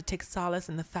try to take solace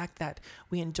in the fact that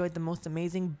we enjoyed the most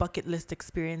amazing bucket list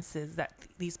experiences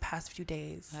these past few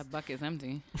days. That bucket's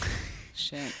empty.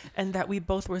 Shit. And that we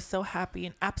both were so happy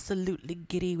and absolutely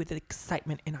giddy with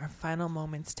excitement in our final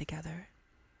moments together."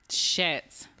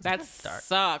 Shit. That dark.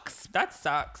 sucks. That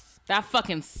sucks. That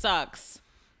fucking sucks.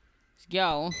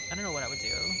 Yo. I don't know what I would do.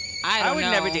 I don't would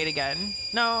know. never date again.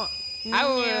 No. I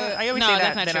would. Yeah, I always no, say that's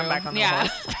that, not then true. I'm back on the yeah.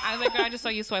 horse. I was like, girl, I just saw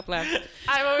you swipe left.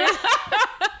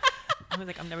 I was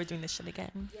like, I'm never doing this shit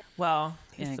again. Well,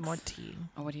 here's some Yikes. more tea.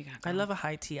 Oh, what do you got? I girl? love a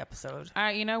high tea episode. All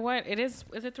right, you know what? Is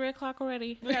it 3:00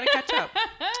 already? We gotta catch up.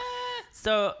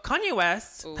 So Kanye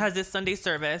West Ooh. has this Sunday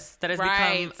service that has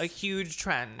Right. become a huge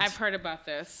trend. I've heard about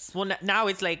this. Well, now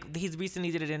it's like he's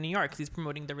recently did it in New York because he's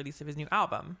promoting the release of his new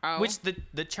album, Oh. which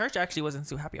the church actually wasn't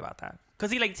too happy about that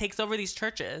because he like takes over these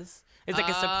churches. It's like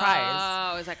a surprise,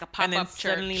 Oh, it's like a pop-up and then church.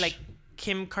 suddenly like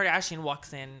Kim Kardashian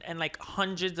walks in and like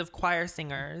hundreds of choir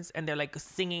singers and they're like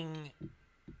singing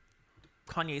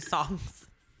Kanye songs,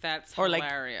 That's or, like,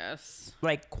 hilarious.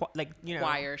 like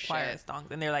Choir shit. songs,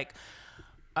 and they're like.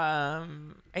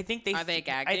 I think Are they I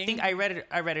gagging? think I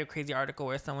read a crazy article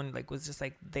where someone like was just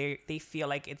like they feel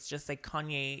like it's just like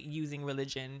Kanye using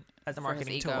religion as a For his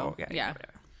marketing ego. tool. Yeah.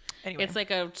 Whatever. Anyway, It's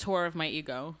like a tour of my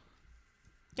ego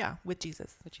yeah, with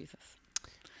Jesus. with Jesus.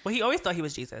 Well, he always thought he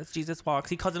was Jesus. Jesus walks.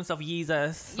 He calls himself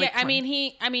Jesus. Yeah, Like, I come mean,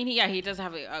 on. he does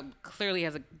have clearly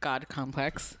has a God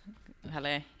complex.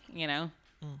 Hello, you know,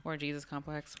 or Jesus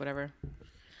complex, whatever.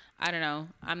 I don't know.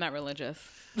 I'm not religious.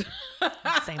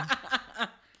 Same.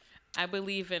 I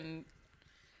believe in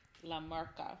La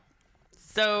Marca.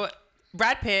 So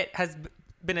Brad Pitt has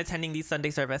been attending these Sunday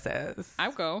services.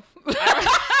 I'll go.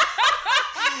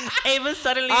 Ava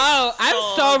suddenly. Oh, I'm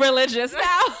sold. so religious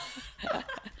now.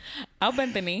 I'll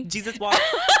bend the knee. Jesus walks.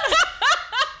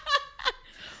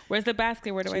 Where's the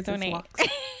basket? Where do I Jesus donate? walks.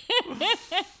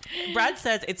 Brad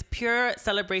says it's pure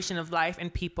celebration of life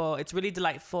and people. It's really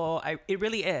delightful. It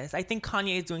really is. I think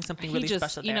Kanye is doing something really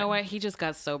special there. You know what? He just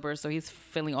got sober, so he's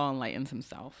feeling all enlightened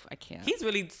himself. I can't. He's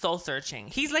really soul searching.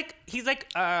 He's like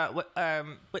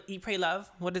what Eat Pray Love?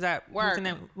 What is that? Work. Who's in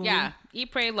that movie? Yeah.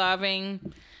 Eat, pray,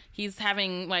 loving. He's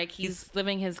having he's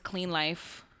living his clean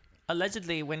life.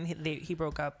 Allegedly, when he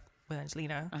broke up with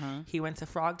Angelina, he went to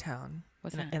Frogtown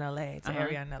in LA. It's an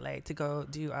area in LA to go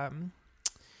do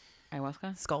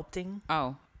Ayahuasca? sculpting.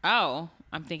 Oh,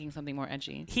 I'm thinking something more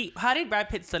edgy. How did Brad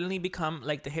Pitt suddenly become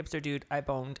like the hipster dude I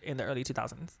boned in the early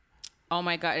 2000s? Oh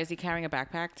my God, is he carrying a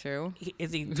backpack too?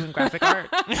 Is he doing graphic art?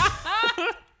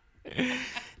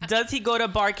 Does he go to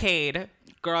Barcade?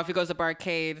 Girl, if he goes to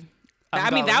Barcade,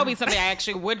 I'm that would going. be something I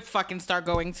actually would fucking start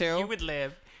going to. You would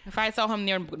live. If I saw him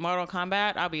near Mortal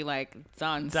Kombat, I'll be like,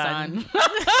 done. Son.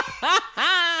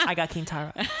 I got King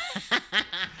Tara.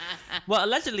 Well,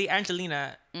 allegedly,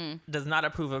 Angelina does not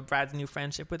approve of Brad's new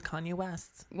friendship with Kanye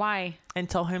West Why? and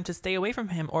told him to stay away from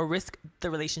him or risk the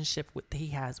relationship that he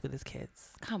has with his kids.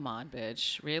 Come on,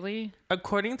 bitch. Really?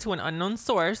 According to an unknown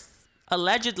source,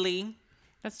 allegedly,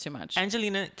 That's too much.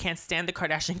 Angelina can't stand the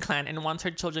Kardashian clan and wants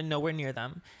her children nowhere near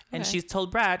them. And Okay. she's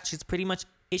told Brad she's pretty much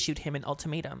issued him an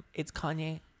ultimatum. It's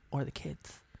Kanye or the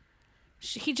kids.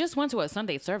 He just went to a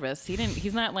Sunday service.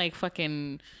 He's not like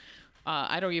fucking,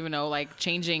 I don't even know, like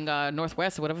changing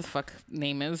Northwest or whatever the fuck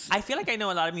name is I feel like I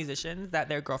know a lot of musicians that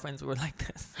their girlfriends were like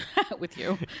this. with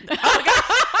you.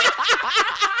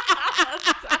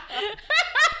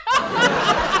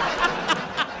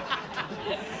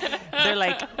 They're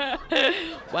like,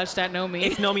 Watch that, know me.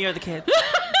 it's Know Me or the kids.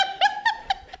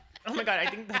 Oh my God, I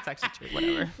think that's actually true.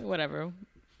 Whatever. Whatever.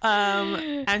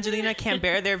 Angelina can't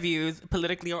bear their views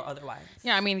politically or otherwise.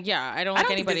 Yeah, I mean, yeah, I don't I like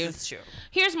don't anybody. think this is true.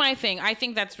 Here's my thing. I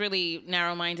think that's really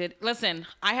narrow-minded. Listen,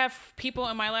 I have people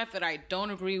in my life that I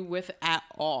don't agree with at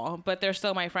all, but they're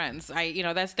still my friends.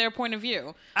 That's their point of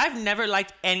view. I've never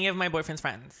liked any of my boyfriend's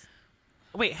friends.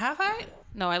 Wait, have I?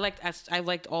 No, I liked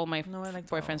all my No, I liked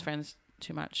boyfriend's all. friends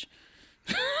too much.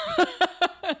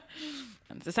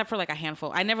 Except for like a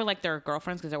handful. I never liked their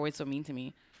girlfriends because they're always so mean to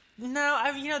me. No,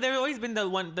 there's always been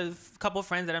the couple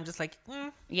friends that I'm just like,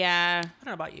 Yeah. I don't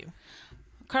know about you.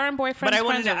 Current boyfriends. But I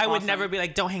friends are would awesome. never be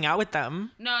like, don't hang out with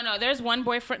them. No. There's one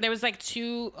boyfriend. There was like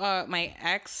two. My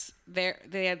ex. There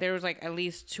was like at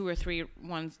least two or three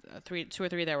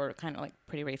that were kind of like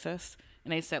pretty racist,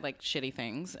 and they said like shitty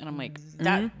things, and I'm like,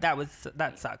 That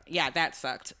sucked. yeah, that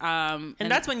sucked. And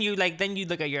that's when you like, then you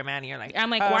look at your man and you're like, I'm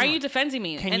like, why are you defending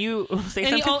me? Can And- you say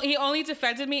And something? he only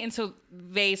defended me until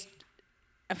they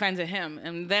offended him,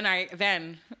 and then I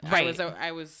Right.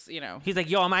 was He's like,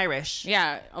 yo, I'm Irish.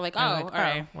 yeah, I'm like, oh, I'm all like,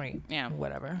 right, wait, yeah,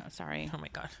 whatever. sorry, Oh my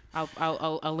God.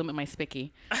 I'll limit my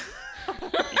spicky.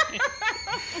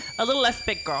 A little less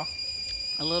spick, girl.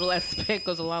 A little less spit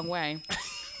goes a long way.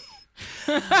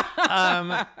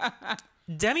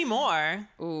 Demi Moore,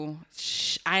 Ooh,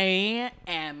 I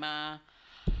am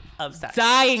obsessed.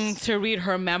 dying to read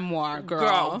her memoir,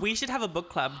 girl. We should have a book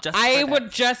club just I for would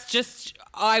that. just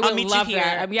I would meet you love here.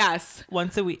 that. Yes,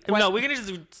 Once a week. No, we're going to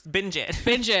just binge it.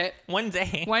 binge it One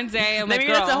day. one day. I'm Maybe like,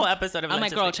 girl, that's a whole episode of I'm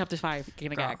like, Allegedly. girl, chapter 5,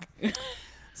 gonna Girl. gag.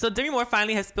 So Demi Moore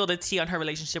finally has spilled a tea on her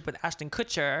relationship with Ashton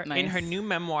Kutcher in Nice. her new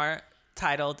memoir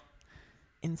titled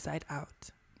Inside Out.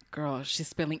 Girl, she's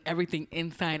spilling everything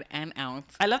inside and out.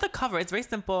 I love the cover. It's very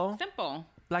simple. Simple,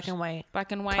 Black and white.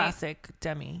 black and white. Classic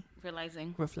Demi.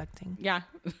 Realizing, Reflecting. yeah.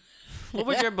 What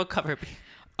would your book cover be?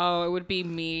 Oh, it would be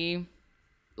me,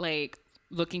 like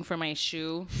looking for my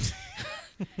shoe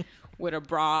with a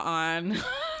bra on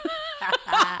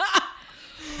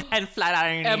And flat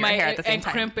ironing your hair at the same and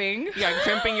time. crimping, Yeah,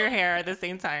 crimping your hair at the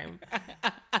same time.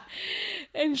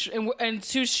 and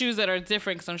two shoes that are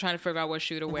different because I'm trying to figure out what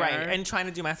shoe to wear. Right. And trying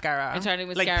to do mascara. And trying to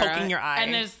do Like mascara. poking your eye.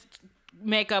 And there's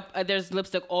makeup. There's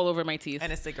lipstick all over my teeth.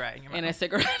 And a cigarette in your mouth. And a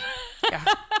cigarette. Yeah.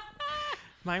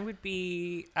 Mine would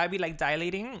be, I'd be like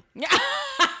dilating Yeah.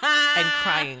 and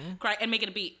crying Cry and make it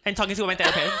a beat. and talking to my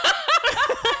therapist.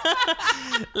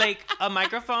 Like a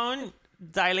microphone,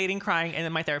 dilating, crying, and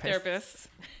then my therapist. Therapist.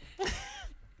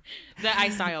 That I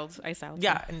styled.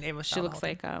 Yeah, and it was She looks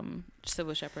like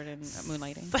Sybil Shepherd in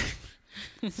Moonlighting.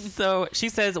 So she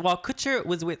says, while Kutcher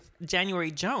was with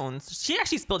January Jones, she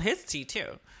actually spilled his tea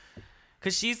too.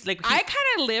 Because she's like, I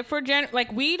kind of live for Jen.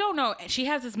 Like, we don't know. She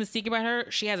has this mystique about her.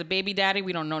 She has a baby daddy.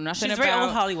 We don't know nothing she's about. very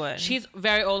old Hollywood. She's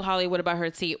very old Hollywood about her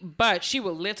tea. But she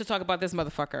will live to talk about this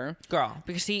motherfucker. Girl.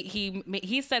 Because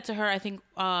he said to her, I think,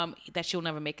 that she'll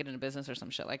never make it in a business or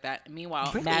some shit like that. Meanwhile,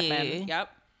 Really? Mad Men. Yep.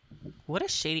 What a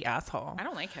shady asshole. I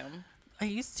don't like him. I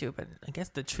used to, but I guess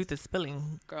the truth is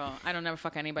spilling. Girl, I don't never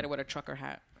fuck anybody with a trucker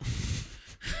hat.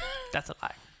 That's a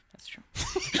lie. That's true.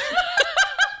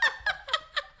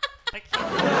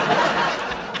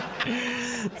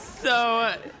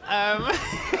 So,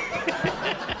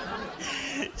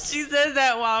 she says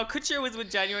that while Kutcher was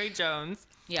with January Jones,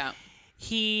 Yeah.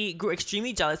 he grew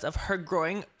extremely jealous of her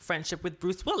growing friendship with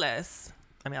Bruce Willis.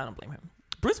 I mean, I don't blame him.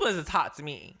 Bruce Willis is hot to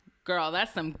me. Girl,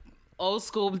 that's some old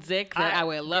school dick that I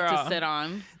would love girl. to sit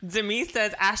on. Demi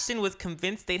says Ashton was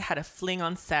convinced they'd had a fling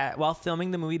on set while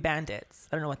filming the movie Bandits.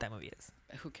 I don't know what that movie is.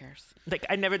 Who cares? Like,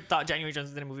 I never thought January Jones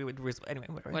was in a movie with Bruce. Anyway,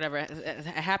 whatever. Whatever. It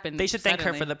happened. They should thank her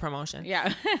suddenly. for the promotion.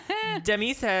 Yeah.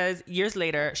 Demi says years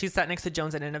later, she sat next to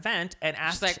Jones at an event and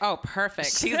asked. She's like, oh,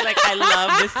 perfect. She's like, I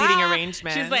love the seating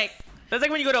arrangement. She's like, that's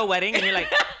like when you go to a wedding and you're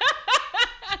like,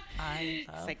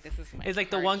 it's like, this is my It's like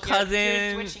the card. one You're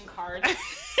cousin. switching cards.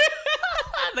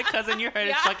 the cousin you heard is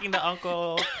Yeah. fucking the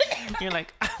uncle. You're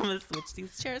like, I'm gonna switch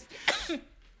these chairs.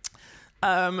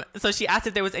 So she asked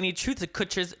if there was any truth to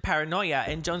Kutcher's paranoia,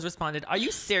 and Jones responded, "Are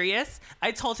you serious?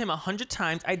 I told him 100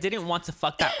 times I didn't want to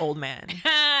fuck that old man."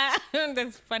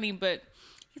 That's funny, but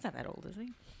he's not that old, is he?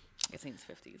 I guess he's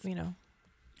 50s. You know,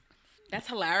 That's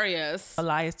hilarious. a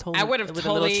lie is told I would have with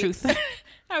totally. a little truth.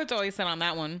 I would totally sit on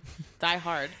that one. Die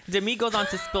hard. Demi goes on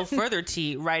to spill further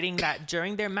tea, writing that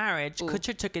during their marriage,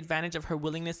 Kutcher took advantage of her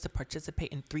willingness to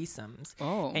participate in threesomes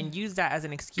and used that as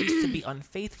an excuse to be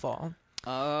unfaithful.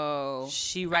 Oh.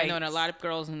 She I writes, know a lot of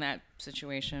girls in that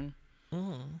situation.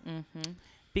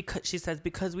 because she says,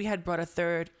 because we had brought a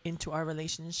third into our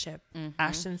relationship,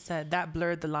 Ashton said that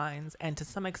blurred the lines and to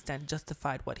some extent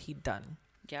justified what he'd done.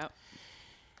 Yep.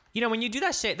 You know, when you do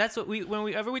that shit, that's what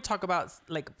whenever we talk about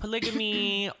like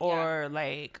polygamy or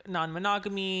like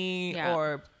non-monogamy Yeah.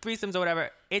 or threesomes or whatever,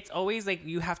 it's always like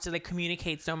you have to like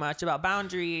communicate so much about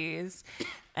boundaries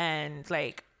and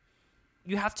like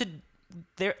you have to,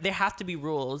 there have to be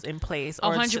rules in place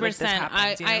or 100%. shit like this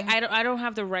happens, you know? I don't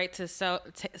have the right to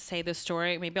say the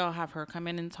story. Maybe I'll have her come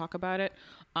in and talk about it.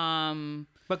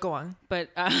 But go on. But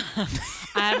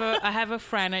I have a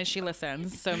friend and she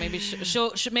listens, so maybe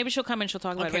she'll come and she'll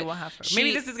talk about it. Okay, we'll have her.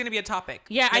 Maybe this is gonna be a topic.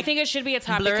 Yeah, I Like, think it should be a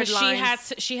topic blurred because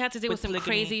lines she had to deal with some polygamy.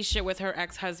 crazy shit with her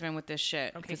ex-husband with this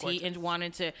shit Okay, because he gorgeous.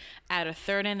 wanted to add a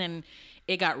third in and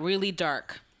it got really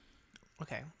dark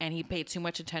Okay. and he paid too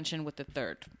much attention with the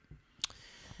third.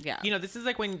 Yeah. You know, this is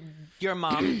like when your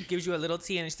mom gives you a little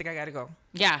tea and she's like, I gotta go.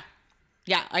 Yeah.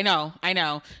 Yeah, I know.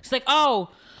 She's like, oh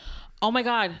my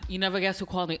God, you never guess who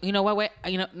called me. You know what? Wait,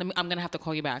 I'm going to have to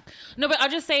call you back. No, but I'll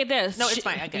just say this. No, it's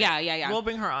fine. I get it. Yeah. We'll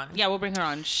bring her on. Yeah, we'll bring her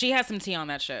on. She has some tea on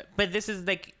that shit. But this is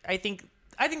like, I think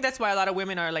that's why a lot of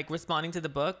women are like responding to the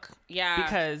book.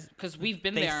 Yeah. Because we've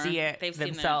been they there. see it They've seen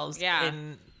it. themselves Yeah.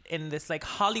 in this like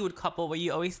Hollywood couple where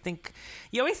you always think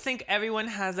everyone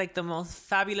has like the most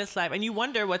fabulous life and you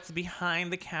wonder what's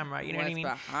behind the camera. You know what I What's mean?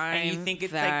 behind and you think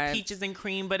it's that like peaches and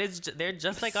cream, but they're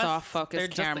just like us. soft focus They're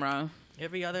just like camera.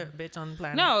 every other bitch on the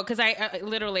planet. No, because I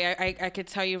literally, I could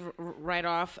tell you right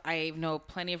off. I know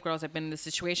plenty of girls have been in this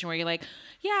situation where you're like,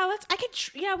 yeah,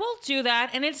 we'll do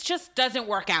that, and it just doesn't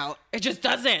work out. It just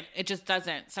doesn't.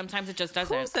 Sometimes it just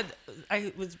doesn't. Who said?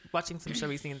 I was watching some show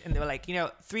recently, and they were like, you know,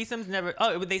 threesomes never.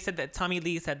 Oh, they said that Tommy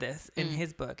Lee said this in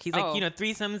his book. He's like, Oh. you know,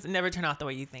 threesomes never turn out the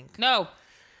way you think. No,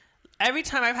 Every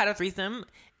time I've had a threesome,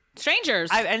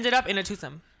 strangers. I've ended up in a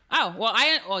twosome. Oh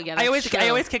well, yeah. That's I always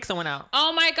true. kick someone out.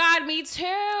 Oh my God, me too.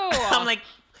 I'm like,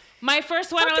 my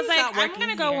first one, I was Something's like, not I'm working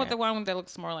gonna go here. with the one that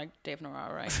looks more like Dave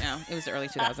Navarro right now. It was the early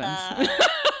 2000s.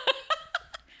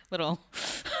 Little.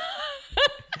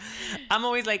 I'm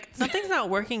always like, something's not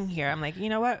working here. I'm like, you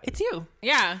know what? It's you.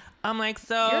 Yeah. I'm like,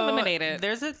 so You're eliminated.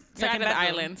 There's a You're second out of the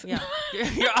bedroom. island. Yeah,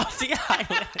 you're off the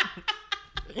island.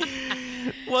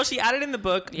 Well, she added in the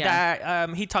book Yeah. that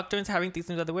he talked her into having threesomes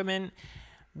with other women,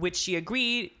 which she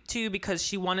agreed to because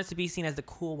she wanted to be seen as the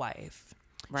cool wife.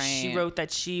 Right. She wrote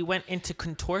that she went into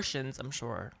contortions, I'm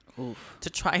sure, to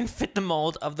try and fit the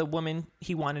mold of the woman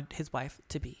he wanted his wife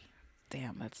to be.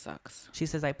 Damn, that sucks. She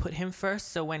says, I put him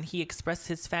first, so when he expressed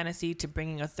his fantasy to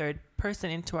bringing a third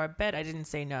person into our bed, I didn't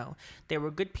say no. They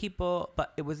were good people,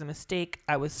 but it was a mistake.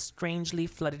 I was strangely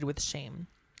flooded with shame.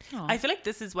 Aw. I feel like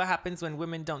this is what happens when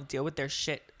women don't deal with their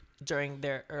shit during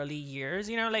their early years,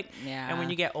 you know, like, Yeah. and when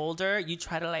you get older, you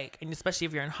try to like, and especially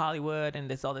if you're in Hollywood and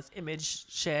there's all this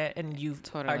image shit and you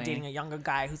are Totally. dating a younger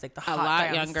guy who's like the A hot lot guy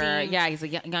on the younger. scene. Yeah, he's a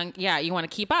young. Yeah, you want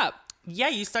to keep up. Yeah,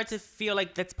 you start to feel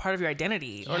like that's part of your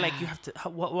identity, or like Yeah. you have to.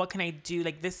 What can I do?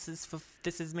 Like this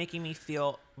is making me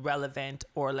feel relevant,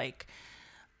 or like,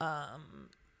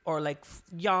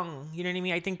 young. You know what I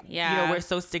mean? I think you Yeah. know we're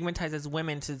so stigmatized as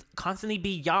women to constantly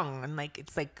be young, and like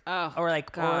it's like Oh, or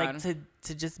like God.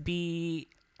 to just be.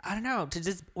 I don't know.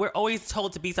 We're always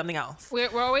told to be something else.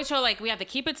 We're always told like we have to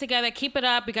keep it together, keep it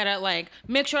up. We gotta like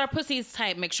make sure our pussy's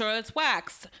tight, make sure it's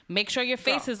waxed, make sure your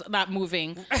face is not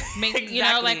moving, you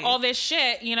know, like Exactly. all this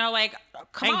shit. You know, like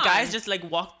come And on. guys just like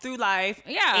walk through life,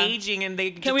 Yeah. aging, and they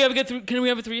Can we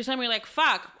have a threesome? We're like,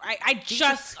 fuck. I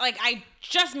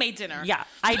just made dinner. Yeah,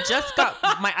 I just got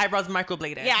my eyebrows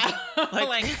microbladed. Yeah.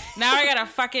 Like, now I gotta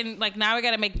fucking like now I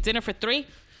gotta make dinner for 3.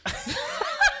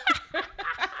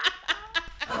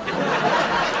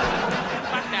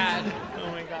 Fuck that.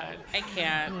 Oh my god. I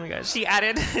can't. Oh my god. She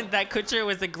added that Kutcher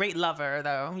was a great lover,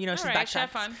 though. You know, she's All right, she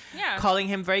had backtracked, fun. Yeah. calling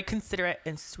him very considerate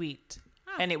and sweet,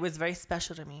 and it was very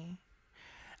special to me.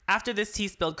 After this tea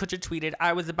spilled, Kutcher tweeted,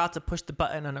 "I was about to push the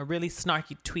button on a really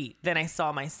snarky tweet. Then I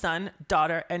saw my son,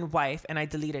 daughter, and wife, and I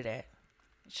deleted it.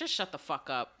 Just shut the fuck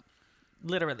up.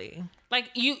 Literally." Like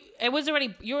you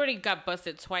already got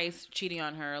busted twice cheating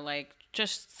on her. Like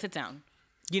just sit down.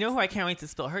 You know who I can't wait to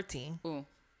spill her tea? Ooh.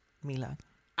 Mila.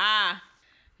 Ah.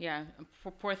 Yeah.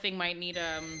 Poor thing might need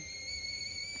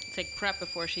take prep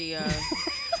before she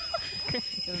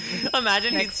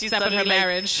Imagine next she's step in her suddenly like,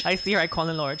 marriage. I see her, I call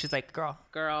in Lord. She's like, girl.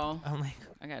 Girl. I'm like,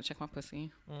 I gotta check my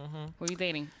pussy. Who are you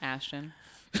dating? Ashton.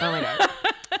 oh my god.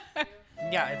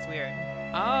 Yeah, it's weird.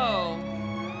 Oh.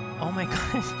 Oh my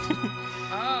god.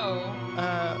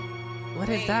 Oh. What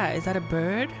is that? Is that a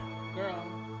bird? Girl.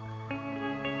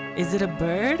 Is it a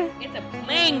bird? It's a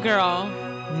plane, girl.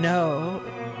 No.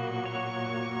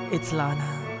 It's Lana.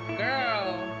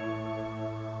 Girl.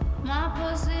 My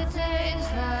pussy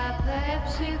tastes like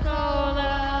Pepsi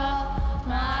Cola.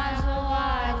 My eyes are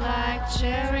white like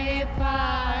cherry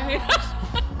pie.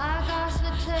 I got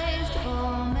the taste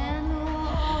for men who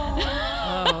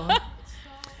are old. Oh.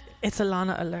 It's a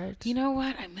Lana alert. You know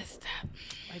what? I missed that.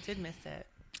 I did miss it.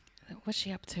 What's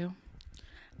she up to?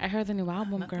 I heard the new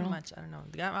album, Nothing girl. much. I don't know.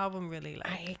 The album really like.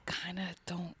 I kind of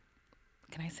don't.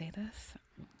 Can I say this?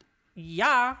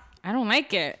 Yeah. I don't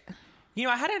like it. You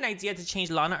know, I had an idea to change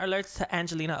Lana alerts to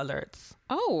Angelina alerts.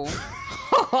 Oh.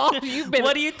 You've been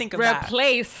What do you think of that?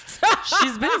 replaced.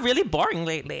 She's been really boring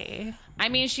lately. I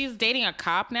mean, she's dating a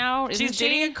cop now. Isn't She's she?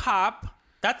 dating a cop.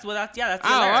 That's the Oh,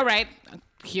 alert. all right.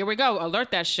 Here we go.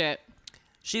 Alert that shit.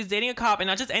 She's dating a cop, and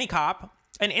not just any cop,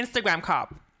 an Instagram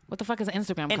cop, What the fuck is an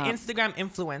Instagram an cop? Instagram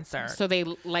influencer. So they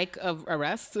like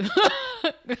arrest?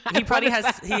 He probably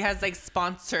has like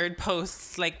sponsored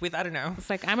posts like with I don't know. It's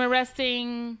like, I'm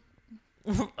arresting.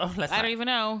 Oh, let's I not. don't even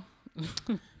know.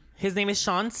 His name is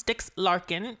Sean Stix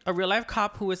Larkin, a real life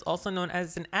cop who is also known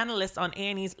as an analyst on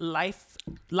A&E's Live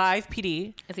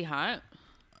PD. Is he hot?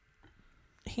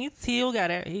 He'll get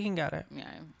it. He can get it. Yeah,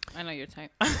 I know your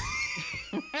type.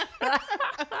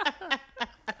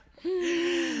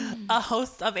 A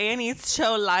host of A&E's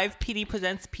show Live PD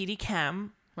Presents PD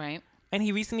Cam, Right. and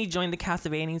he recently joined the cast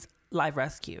of A&E's Live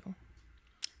Rescue.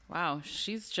 Wow,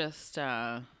 she's just.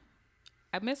 I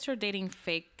missed her dating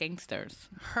fake gangsters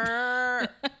Her,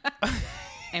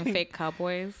 and fake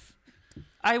cowboys.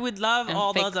 I would love And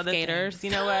all fake those other skaters. things.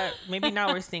 You know what? Maybe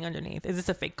now we're seeing underneath. Is this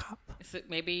a fake cop? Is it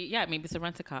maybe it's a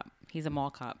rent-a-cop. He's a mall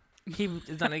cop. He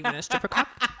is not even a stripper cop.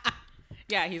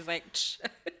 Yeah, he's like. Shh.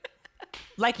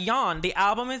 Like Yawn. The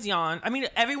album is Yawn. I mean,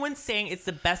 everyone's saying it's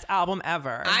the best album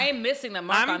ever. I'm missing the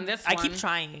mark on this one. I keep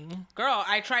trying. Girl,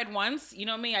 I tried once. You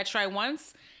know me. I tried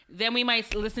once. Then we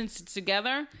might listen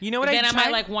together. You know what Then I I might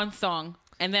tried? like one song,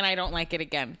 and then I don't like it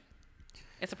again.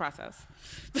 It's a process.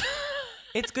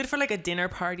 It's good for like a dinner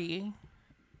party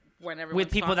Whenever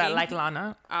with people that like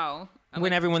Lana. Oh, I'm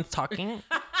When like, everyone's talking.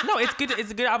 No, it's good.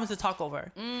 It's a good album to talk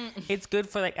over. It's good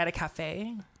for like at a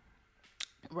cafe.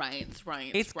 right.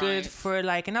 It's good for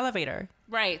like an elevator.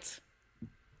 Right.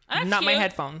 That's Not my cute.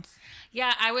 headphones.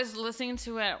 Yeah, I was listening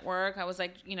to it at work. I was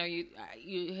like, you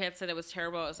had said it was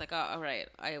terrible. I was like, oh, all right.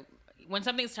 When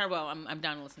something's terrible, I'm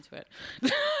down to listen to it.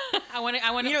 I want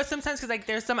to. You know, sometimes because like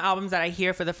there's some albums that I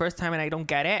hear for the first time and I don't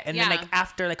get it, and then Yeah. like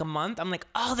after like a month, I'm like,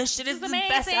 oh, this shit is the is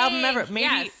best album ever. amazing. Maybe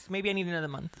Yes. maybe I need another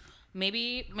month.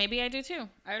 maybe I do too.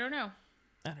 I don't know.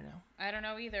 I don't know. I don't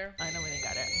know either. I don't really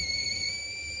got it.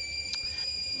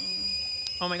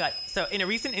 Oh my god! So in a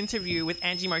recent interview with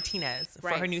Angie Martinez for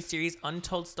her Right. new series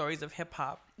Untold Stories of Hip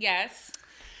Hop, Yes.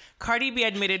 Cardi B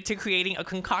admitted to creating a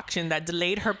concoction that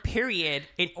delayed her period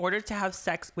in order to have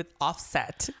sex with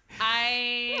Offset.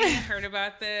 I heard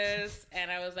about this and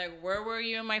I was like, where were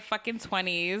you in my fucking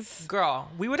 20s? Girl,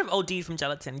 we would have OD'd from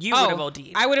gelatin. You would have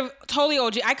OD'd. I would have totally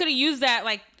OD'd. I could have used that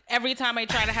like every time I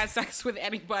tried to have sex with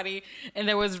anybody and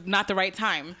there was not the right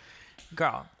time.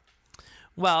 Girl.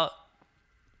 Well,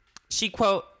 she,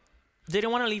 quote, didn't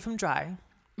want to leave him dry.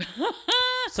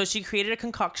 So she created a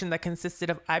concoction that consisted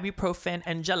of ibuprofen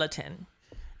and gelatin.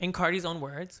 In Cardi's own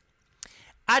words,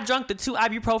 I drunk the 2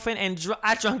 ibuprofen and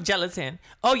I drunk gelatin.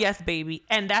 Oh, yes, baby.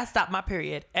 And that stopped my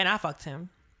period. And I fucked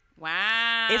him.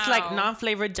 Wow. It's like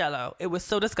non-flavored Jell-O. It was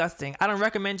so disgusting. I don't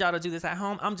recommend y'all to do this at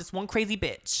home. I'm just one crazy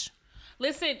bitch.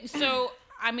 Listen, so,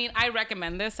 I mean, I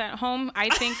recommend this at home. I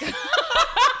think...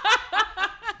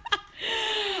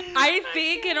 I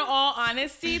think, in all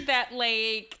honesty, that,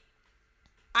 like...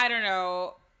 I don't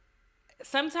know.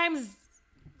 Sometimes,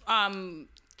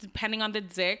 depending on the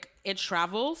dick, it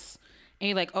travels, and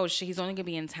you're like, "Oh shit, he's only gonna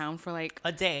be in town for like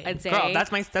a day." A day. Girl, that's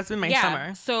been my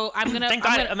summer. So I'm gonna. Thank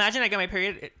God. Imagine I got my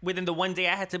period within the one day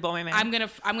I had to blow my man. I'm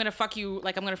gonna fuck you.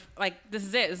 Like I'm gonna like this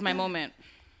is it. This is my moment.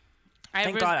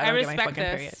 Thank God I don't get my fucking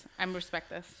this. period. I respect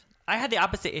this. I had the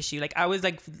opposite issue. Like I was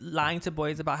like lying to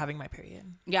boys about having my period.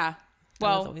 Yeah. Well,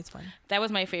 Well, was always fun. That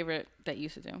was my favorite that you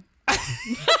used to do.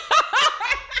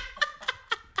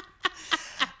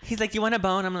 He's like, "You want a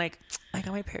bone?" I'm like, "I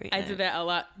got my period." I did that a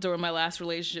lot during my last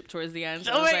relationship towards the end.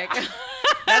 Oh I was my like,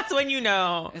 that's when you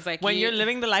know. It's like when you're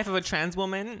living the life of a trans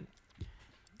woman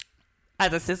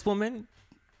as a cis woman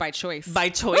by choice. by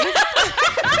choice.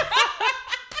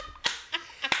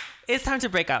 It's time to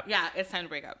break up. Yeah, it's time to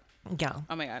break up. Yeah.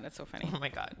 Oh my God, that's so funny. Oh my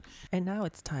God. And now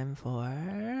it's time for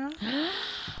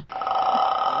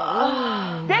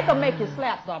They can make you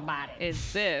slap somebody. It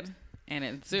did. And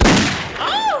it zoomed.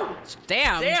 Oh!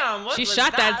 Damn. Damn, what She was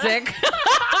shot that dick.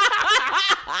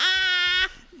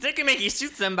 Dick can make you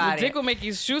shoot somebody. Dick will make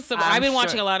you shoot somebody. I'm I've been sure.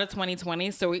 watching a lot of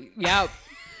 2020, so yeah.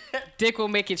 Dick will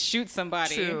make it shoot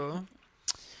somebody. True.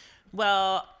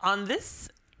 Well, on this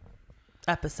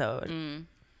episode,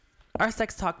 our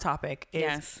sex talk topic is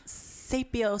Yes.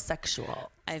 sapiosexual.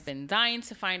 I've been dying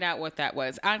to find out what that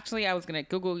was. Actually, I was going to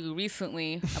Google you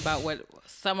recently about what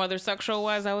some other sexual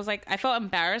was. I was like, I felt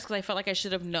embarrassed because I felt like I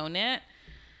should have known it.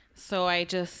 So I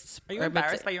just... Are you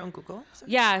embarrassed by your own Google?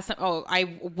 Yeah.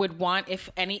 I would want, if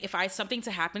I something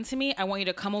to happen to me, I want you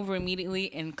to come over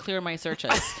immediately and clear my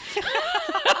searches.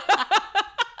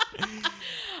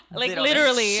 Like Ditto.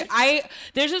 literally,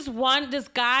 there's this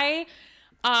guy,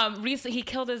 recently he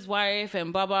killed his wife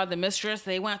and blah blah, the mistress.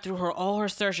 They went through all her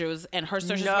searches, and her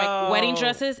searches were like wedding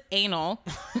dresses, anal,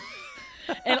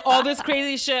 and all this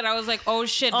crazy shit. I was like, oh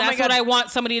shit, that's what I want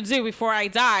somebody to do before I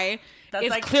die. That's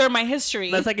is like- clear my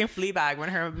history. That's like in Fleabag when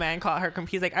her man called her.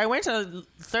 He's like, I went to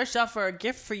search up for a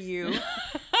gift for you,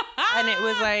 and it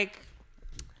was like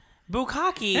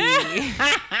bukkake.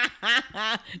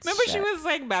 Remember, she was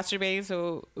like masturbating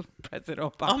to President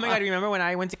Obama. Oh my God! Remember when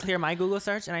I went to clear my Google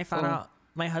search and I found out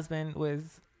my husband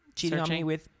was cheating on me Searching.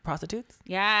 with prostitutes?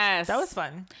 Yes, That was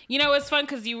fun. You know, it's fun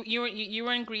because you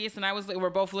were in Greece and we're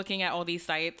both looking at all these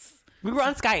sites. We were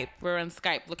on Skype. We're on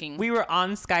Skype looking. We were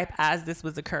on Skype as this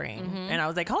was occurring, and I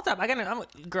was like, "Hold up,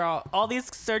 girl, all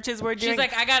these searches we're doing." She's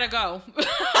like, I gotta go.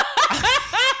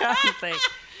 I was like,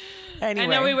 anyway,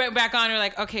 And then we went back on. We're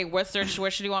like, okay, what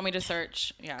should you want me to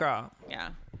search? Yeah, girl, Yeah.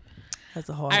 that's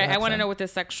a whole. All right, I want to episode. know what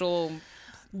this sexual.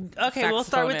 Okay, we'll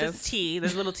start with saxophone this is. T.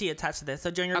 There's a little T attached to this. So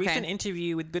during a Okay. recent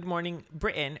interview with Good Morning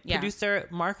Britain, Yeah. producer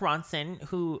Mark Ronson,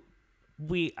 who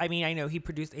I know he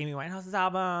produced Amy Winehouse's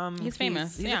album. He's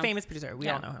famous, He's yeah. a famous producer. We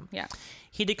Yeah. all know him. Yeah.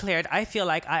 He declared, "I feel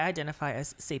like I identify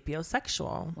as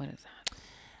sapiosexual." What is that?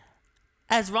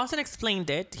 As Ronson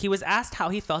explained it, he was asked how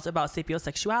he felt about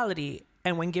sapiosexuality,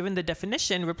 and when given the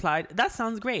definition, replied, "That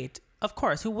sounds great. Of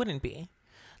course, who wouldn't be?"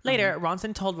 Later,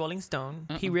 Ronson told Rolling Stone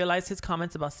he realized his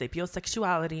comments about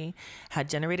sapiosexuality had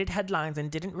generated headlines and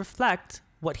didn't reflect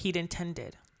what he'd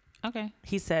intended. Okay.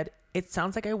 He said, "It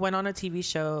sounds like I went on a TV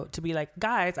show to be like,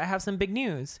 guys, I have some big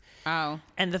news." Oh.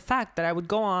 And the fact that I would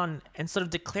go on and sort of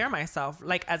declare myself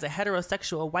like as a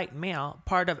heterosexual white male,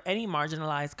 part of any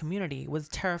marginalized community, was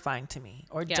terrifying to me,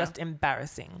 or Yeah. just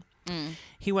embarrassing.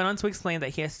 He went on to explain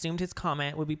that he assumed his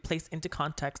comment would be placed into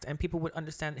context and people would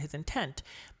understand his intent,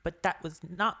 but that was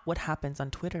not what happens on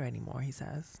Twitter anymore, he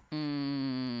says. I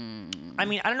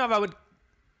mean, I don't know if I would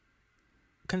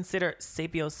consider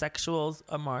sapiosexuals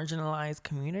a marginalized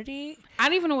community. I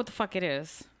don't even know what the fuck it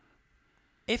is.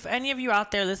 If any of you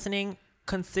out there listening,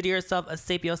 consider yourself a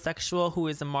sapiosexual who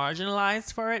is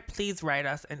marginalized for it, please write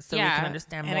us and so we Yeah, can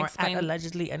understand and more explain- at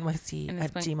allegedlynyc and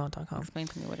at explain- gmail.com. Explain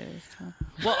to me what it is.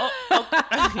 Well,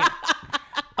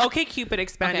 OkCupid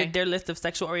expanded Okay. their list of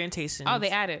sexual orientations. Oh, they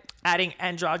added. adding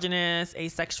androgynous,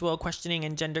 asexual, questioning,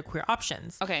 and genderqueer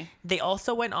options. Okay. They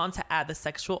also went on to add the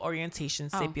sexual orientation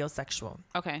sapiosexual.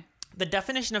 Okay. The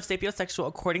definition of sapiosexual,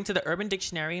 according to the Urban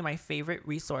Dictionary, my favorite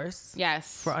resource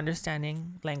Yes. for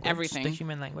understanding language, Everything. the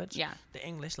human language, Yeah. the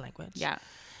English language, Yeah.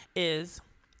 is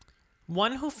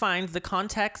one who finds the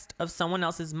context of someone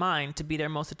else's mind to be their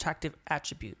most attractive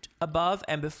attribute, above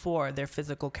and before their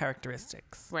physical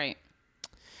characteristics. Right.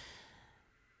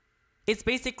 It's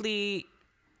basically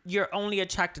you're only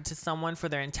attracted to someone for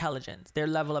their intelligence, their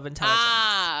level of intelligence.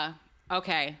 Ah.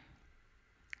 Okay.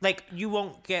 Like, you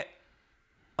won't get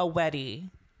a weddy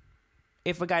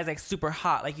if a guy's like super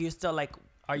hot. Like, you're still like,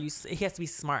 he has to be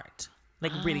smart,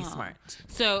 like really smart.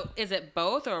 So is it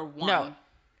both or one? No,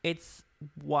 it's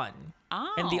one.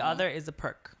 Oh. And the other is a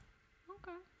perk.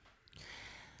 Okay.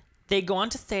 They go on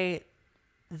to say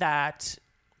that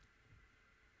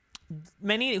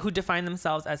many who define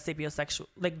themselves as sapiosexual,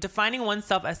 like defining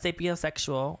oneself as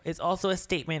sapiosexual is also a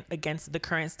statement against the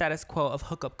current status quo of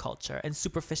hookup culture and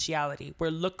superficiality, where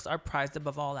looks are prized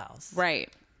above all else. Right.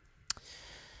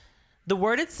 The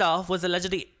word itself was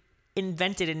allegedly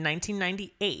invented in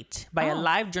 1998 by a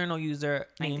live journal user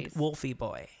named 90s. Wolfie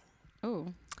Boy.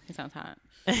 Ooh, he sounds hot.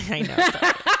 I know.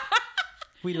 Sorry.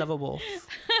 We love a wolf.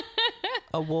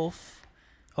 A wolf,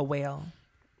 a whale.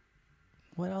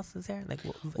 What else is there? Like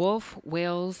Wolf,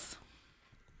 whales,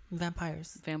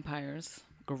 vampires. vampires,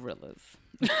 gorillas.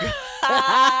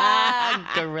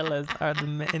 Gorillas are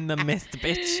in the mist,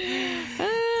 bitch.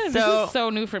 This is so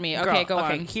new for me. Okay, girl, go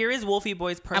on. Here is Wolfie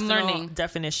Boy's personal learning.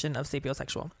 definition of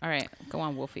sapiosexual. All right, go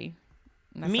on, Wolfie.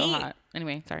 That's Me- so hot.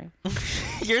 Anyway, sorry.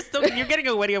 You're getting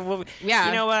a wedding of Wolfie. Yeah.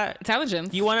 You know what?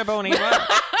 Intelligence. You want to Boneva?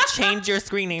 Change your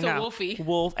screen name To now. Wolfie.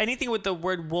 Wolf. Anything with the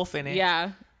word wolf in it.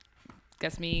 Yeah.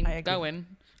 Gets me I agree. going.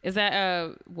 Is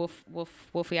that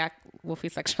Wolfie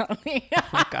sexuality? Oh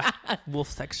my God. Wolf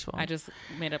sexual. I just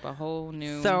made up a whole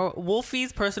new. So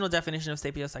Wolfie's personal definition of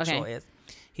sapiosexual Okay. is,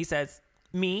 he says,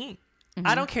 me,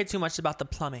 I don't care too much about the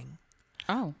plumbing.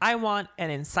 Oh. I want an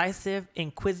incisive,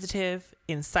 inquisitive,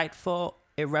 insightful,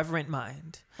 irreverent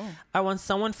mind. I want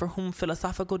someone for whom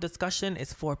philosophical discussion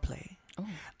is foreplay.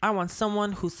 I want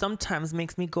someone who sometimes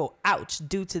makes me go ouch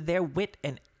due to their wit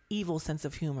and evil sense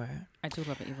of humor. I do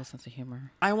love an evil sense of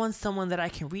humor. I want someone that I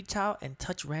can reach out and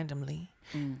touch randomly.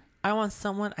 I want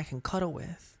someone I can cuddle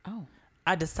with. Oh.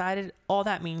 I decided all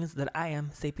that means that I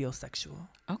am sapiosexual.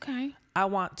 Okay. I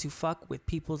want to fuck with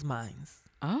people's minds.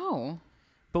 Oh.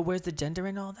 But where's the gender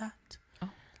in all that?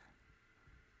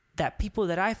 That people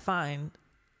that I find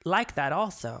like that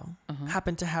also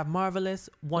happen to have marvelous,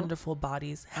 wonderful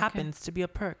bodies. Happens to be a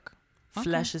perk.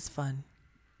 Flesh is fun.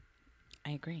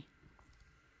 I agree.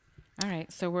 All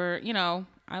right. So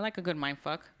I like a good mind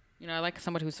fuck. I like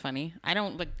somebody who's funny. I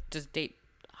don't like just date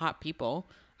hot people.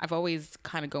 I've always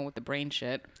kind of gone with the brain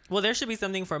shit. Well, there should be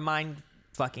something for mind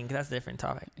fucking, because that's a different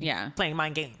topic. Yeah. Playing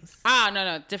mind games.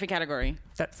 No, different category.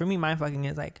 That for me, mind fucking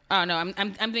is like, Oh no, I'm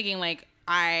thinking like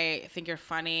I think you're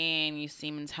funny and you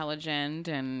seem intelligent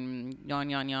and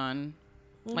yawn.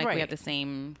 Like Right. we have the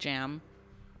same jam.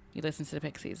 You listen to the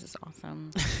Pixies, it's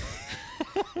awesome.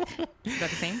 Is that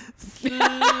the same?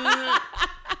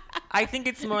 I think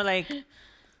it's more like,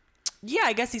 yeah,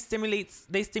 I guess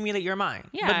they stimulate your mind.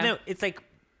 Yeah. But no, it's like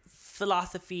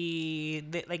philosophy,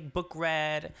 like book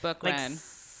read. Book like, read.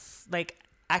 Like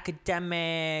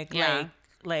academic, Yeah.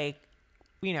 like,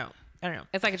 I don't know.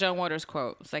 It's like a John Waters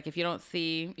quote. It's like if you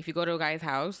go to a guy's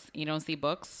house, you don't see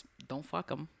books, don't fuck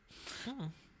him.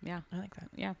 Yeah. I like that.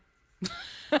 Yeah.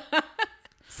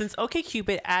 Since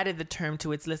OkCupid added the term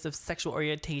to its list of sexual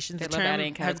orientations, They the love term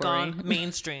adding has category. gone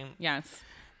mainstream. Yes.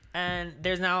 And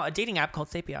there's now a dating app called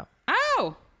Sapio.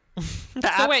 Oh. The So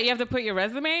app- wait, you have to put your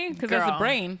resume? Because that's the Girl,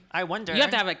 brain. I wonder. You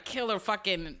have to have a killer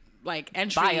fucking like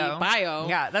entry bio.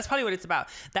 Yeah, that's probably what it's about.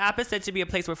 The app is said to be a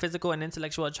place where physical and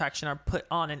intellectual attraction are put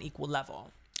on an equal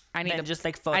level. I need than just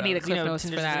like photos. I need a cliff notes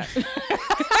Tinder's for that.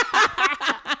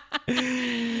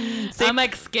 just- I'm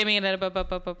like skimming it.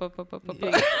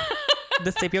 The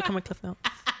Sapio come with cliff notes.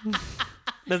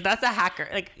 That's a hacker.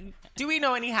 Like, do we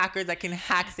know any hackers that can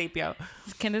hack Sapio?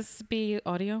 Can this be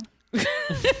audio?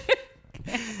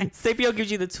 Sapio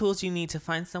gives you the tools you need to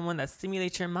find someone that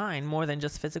stimulates your mind more than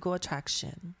just physical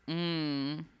attraction.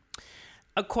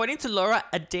 According to Laura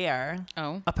Adair,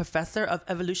 a professor of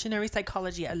evolutionary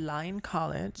psychology at Lyon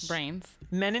College, Brains.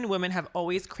 men and women have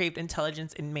always craved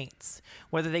intelligence in mates,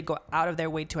 whether they go out of their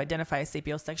way to identify as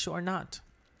sapiosexual or not.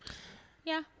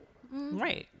 Yeah.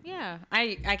 Right. Yeah.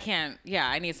 I can't. Yeah.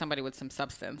 I need somebody with some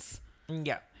substance.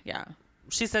 Yeah. Yeah.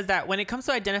 She says that when it comes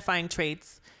to identifying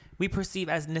traits we perceive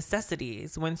as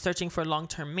necessities when searching for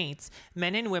long-term mates,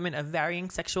 men and women of varying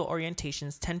sexual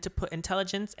orientations tend to put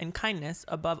intelligence and kindness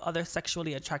above other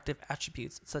sexually attractive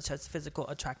attributes, such as physical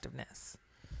attractiveness.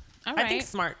 All right. I think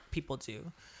smart people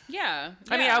do. Yeah.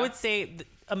 I mean, I would say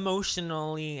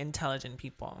emotionally intelligent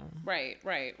people. Right.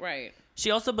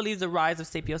 She also believes the rise of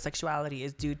sapiosexuality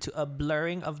is due to a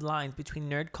blurring of lines between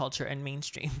nerd culture and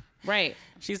mainstream. Right.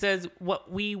 She says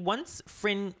what were once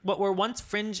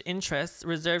fringe interests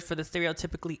reserved for the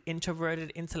stereotypically introverted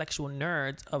intellectual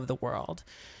nerds of the world.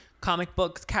 Comic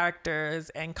books, characters,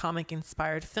 and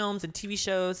comic-inspired films and TV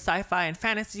shows, sci-fi and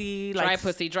fantasy. Dry like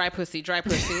pussy.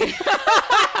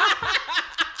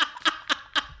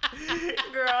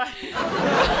 Girl.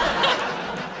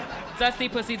 Dusty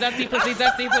pussy.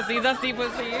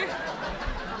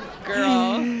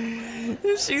 Girl.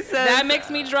 She says That makes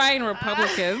me dry in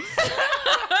Republicans.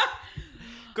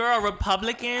 girl,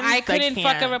 Republicans. I couldn't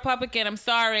fuck a can't. Republican. I'm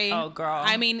sorry. Oh, girl.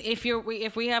 I mean, if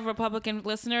we have Republican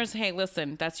listeners, hey,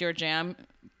 listen, that's your jam.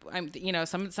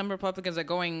 Some Republicans are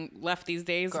going left these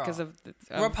days Girl. because of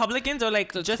Republicans are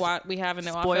like the just twat we have in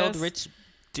the spoiled office. rich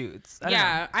dudes. I don't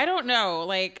know. I don't know.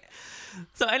 Like,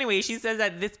 So anyway, she says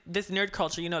that this nerd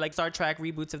culture, like Star Trek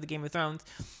reboots of the Game of Thrones,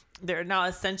 they're now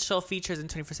essential features in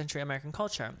 21st century American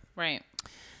culture. right.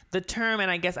 The term and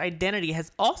I guess identity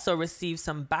has also received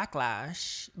some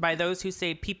backlash by those who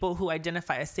say people who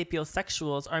identify as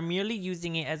sapiosexuals are merely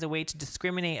using it as a way to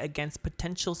discriminate against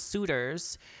potential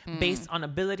suitors based on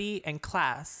ability and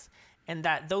class, and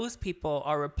that those people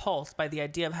are repulsed by the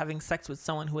idea of having sex with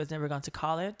someone who has never gone to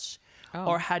college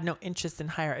or had no interest in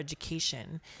higher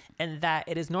education, and that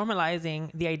it is normalizing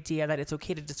the idea that it's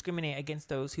okay to discriminate against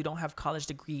those who don't have college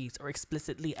degrees or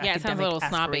explicitly Yeah, it sounds academic a little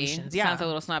snobby. aspirations. Yeah. Sounds a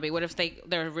little snobby. What if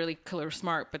they're really killer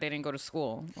smart, but they didn't go to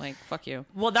school? Like, fuck you.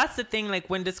 Well, that's the thing. Like,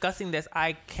 when discussing this,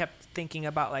 I kept thinking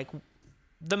about like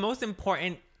the most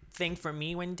important thing for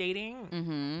me when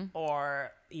dating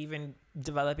or even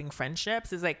developing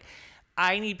friendships is like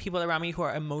I need people around me who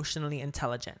are emotionally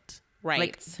intelligent. Right.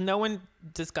 Like, no one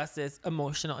discusses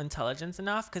emotional intelligence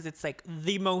enough because it's like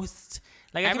the most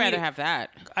like I'd rather have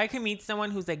that. I can meet someone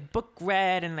who's like book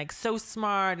read and like so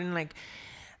smart and like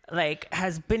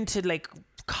has been to like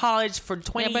college for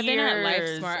 20 Yeah, but years. they're not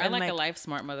life smart. I and, like a life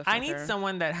smart motherfucker. I need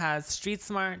someone that has street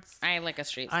smarts. I like a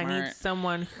street smart. I need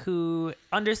someone who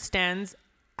understands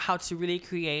how to really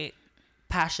create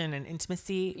passion and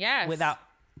intimacy Yes. without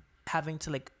having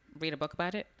to like Read a book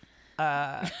about it.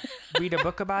 read a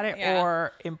book about it Yeah.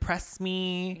 or impress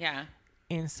me Yeah.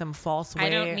 in some false way. I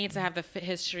don't need to have the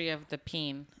history of the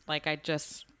peen. Like, I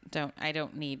just don't. I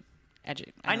don't need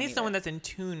I need someone that's in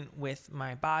tune with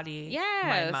my body, my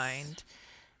Yes. mind,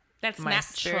 that's my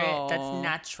natural. spirit. That's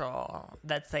natural.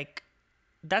 That's like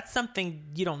that's something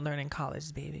you don't learn in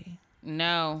college, baby.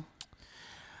 No.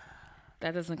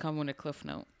 That doesn't come with a cliff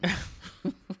note.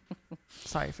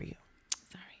 Sorry for you.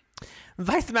 Sorry.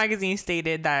 Vice magazine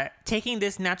stated that taking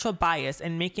this natural bias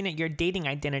and making it your dating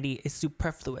identity is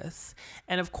superfluous.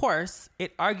 And of course,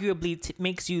 it arguably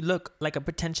makes you look like a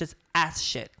pretentious ass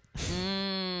shit.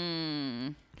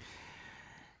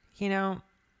 You know,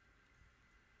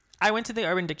 I went to the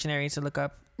Urban Dictionary to look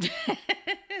up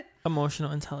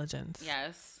emotional intelligence.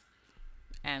 Yes.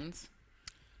 And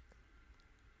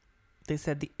They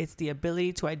said it's the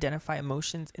ability to identify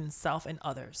emotions in self and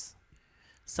others.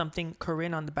 Something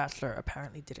Corinne on The Bachelor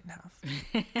apparently didn't have.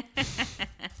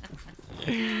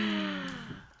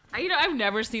 I've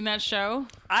never seen that show.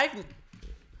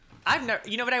 I've never.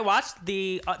 You know what I watched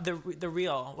the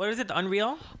Real. What is it? The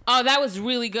Unreal. Oh, that was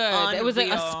really good. It was like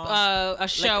Unreal. a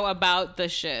show about the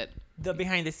shit. The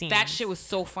behind the scenes. That shit was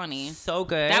so funny. so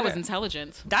good. That was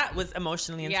intelligent. That was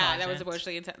emotionally intelligent. Yeah, that was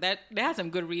emotionally intelligent. That had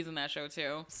some good reason, that show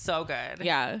too. so good.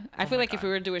 Yeah, I feel my like if we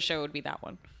were to do a show, it would be that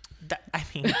one. I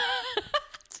mean,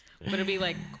 But it'd be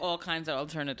like all kinds of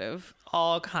alternative.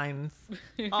 all kinds.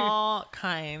 All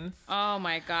kinds. Oh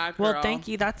my god, girl. Well, thank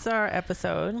you. That's our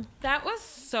episode. That was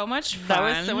so much fun.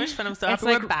 That was so much fun. I'm so It's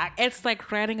happy like we're back. It's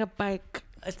like riding a bike.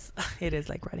 It is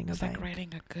like riding a It's bike like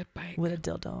riding a good bike. with a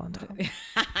dildo on top.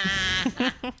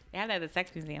 They have that at the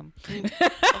sex museum.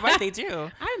 Right, they do.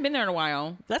 I haven't been there in a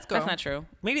while. Let's go. That's not true.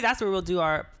 Maybe that's where we'll do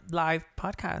our live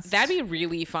podcast. That'd be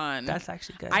really fun. That's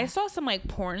actually good. I saw some like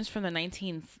porns from the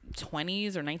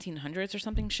 1920s or 1900s or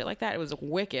something shit like that. It was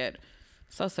wicked.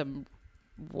 Saw some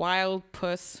wild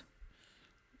puss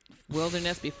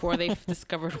wilderness before they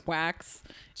discovered wax.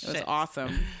 It was Shit.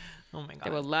 awesome. Oh my god. They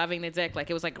were loving the dick. Like,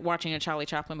 it was like watching a Charlie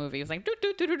Chaplin movie. It was like,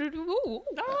 ooh,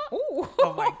 ooh.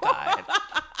 Oh my god.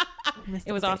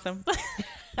 It was awesome.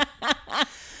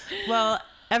 Well,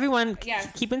 everyone, Yes.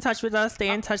 keep in touch with us. Stay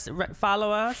in touch.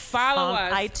 Follow us. Follow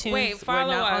on us. iTunes. Wait, follow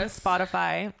We're now us. on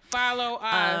Spotify. Follow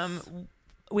us.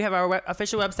 We have our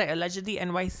official website,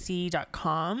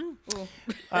 allegedlynyc.com.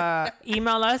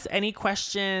 Email us any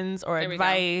questions or There we go.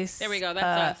 advice. There we go.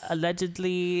 That's us.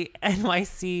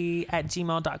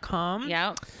 allegedlynyc@gmail.com.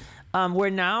 Yeah. We're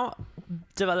now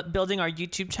building our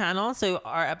YouTube channel, so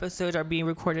our episodes are being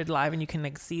recorded live, and you can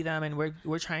like see them. And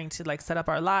we're trying to like set up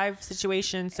our live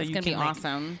situation, so It's you gonna can be like,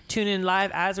 awesome. tune in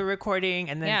live as we're recording,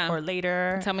 and then Yeah. or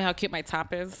later. Tell me how cute my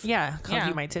top is. Yeah, how Yeah.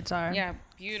 cute my tits are. Yeah.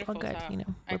 Beautiful good, top. you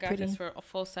know, I we're got pretty- this for a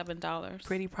full $7.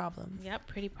 Pretty problems. Yep.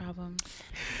 Pretty problems.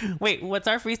 Wait, what's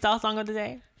our freestyle song of the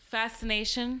day?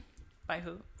 Fascination. By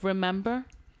who? Remember.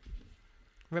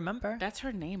 Remember? That's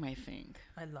her name, I think.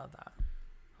 I love that.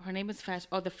 Her name is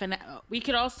we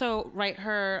could also write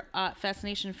her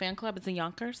Fascination Fan Club. It's in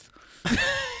Yonkers.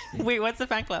 Wait, what's the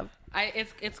fan club?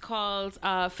 It's called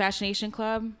Fascination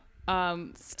Club.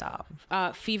 Stop.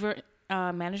 Fever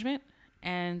Management,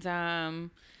 and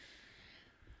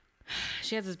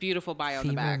she has this beautiful bio on the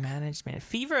Fever back. Management.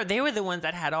 Fever, they were the ones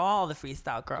that had all the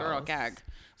freestyle girls. Girl gag.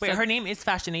 Wait, So- her name is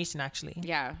Fascination, actually.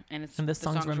 Yeah, and it's And the the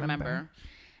song's song's Remember. Remember.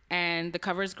 And the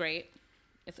cover is great.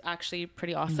 It's actually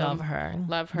pretty awesome. Love her.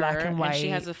 Love her. Black and white. she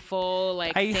has a full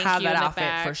I thank have you that in the outfit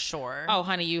back. for sure. Oh,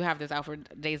 honey, you have this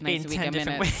outfit days, nights, in a week, 10 and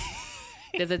different minutes. ways.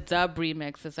 There's a dub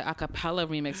remix. There's an acapella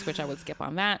remix, which I would skip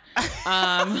on that.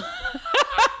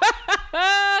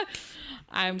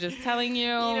 I'm just telling you.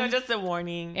 You know, just a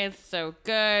warning. It's so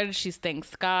good. She thanks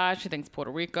Scott. She thanks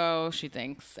Puerto Rico. She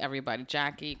thanks everybody.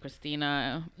 Jackie,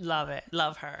 Christina, Love it.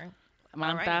 Love her.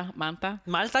 Manta. Malta?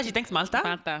 She thinks Malta?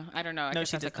 Malta. I don't know. I No, guess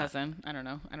she that's a does not. cousin. I don't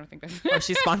know. I don't think that's. Oh,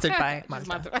 she's sponsored by She's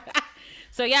Malta.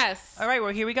 So yes. All right,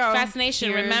 well, here we go.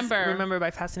 Fascination, Remember. Remember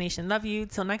by Fascination. Love you.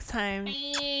 Till next time.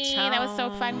 That was so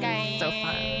fun, guys. So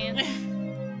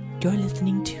fun. You're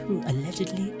listening to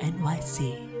Allegedly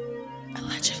NYC.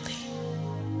 Allegedly.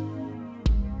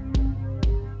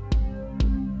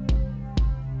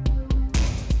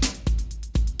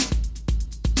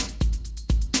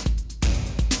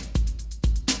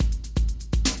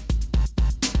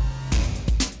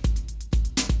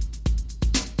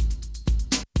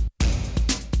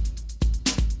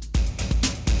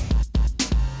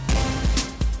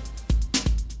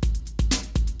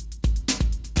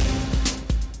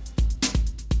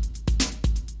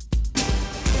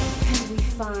 Can we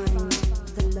find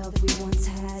the love we once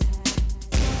had?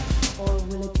 Or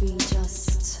will it be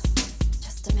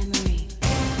just a memory?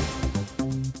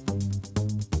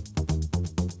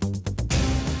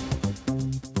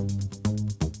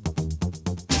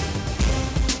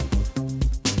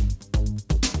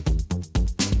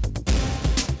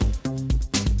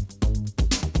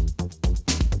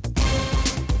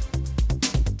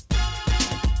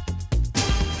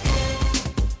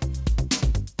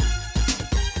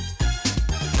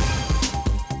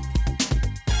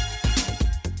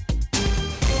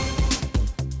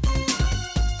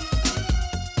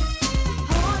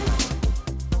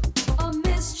 A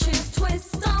mischief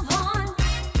twist of heart.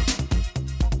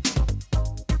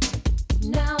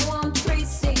 Now I'm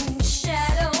tracing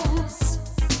shadows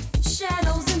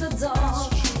in the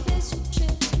dark.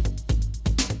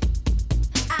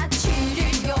 I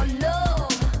cheated your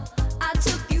love. I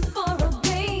took you for a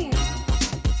game.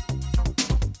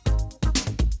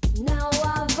 Now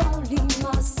I've only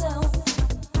myself,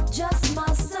 just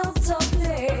myself to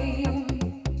blame.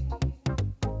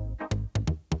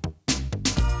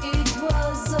 It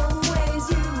was always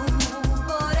you,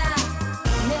 but I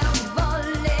never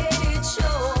let it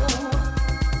show.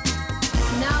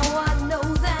 Now I know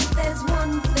that there's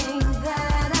one thing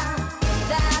that I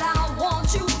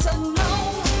want you to know.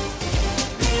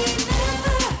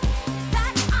 Remember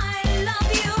that I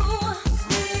love you.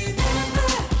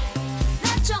 Remember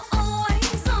that you're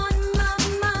always on my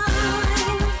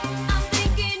mind. I'm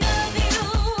thinking of you.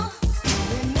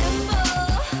 Remember.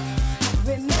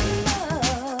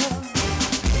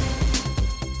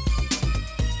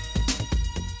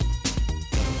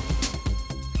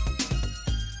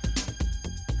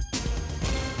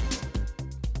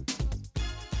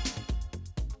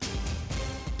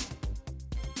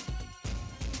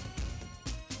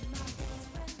 My best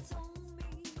friend told me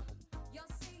you're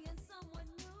seeing someone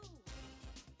new.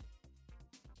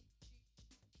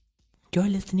 You're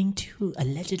listening to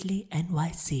Allegedly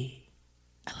NYC.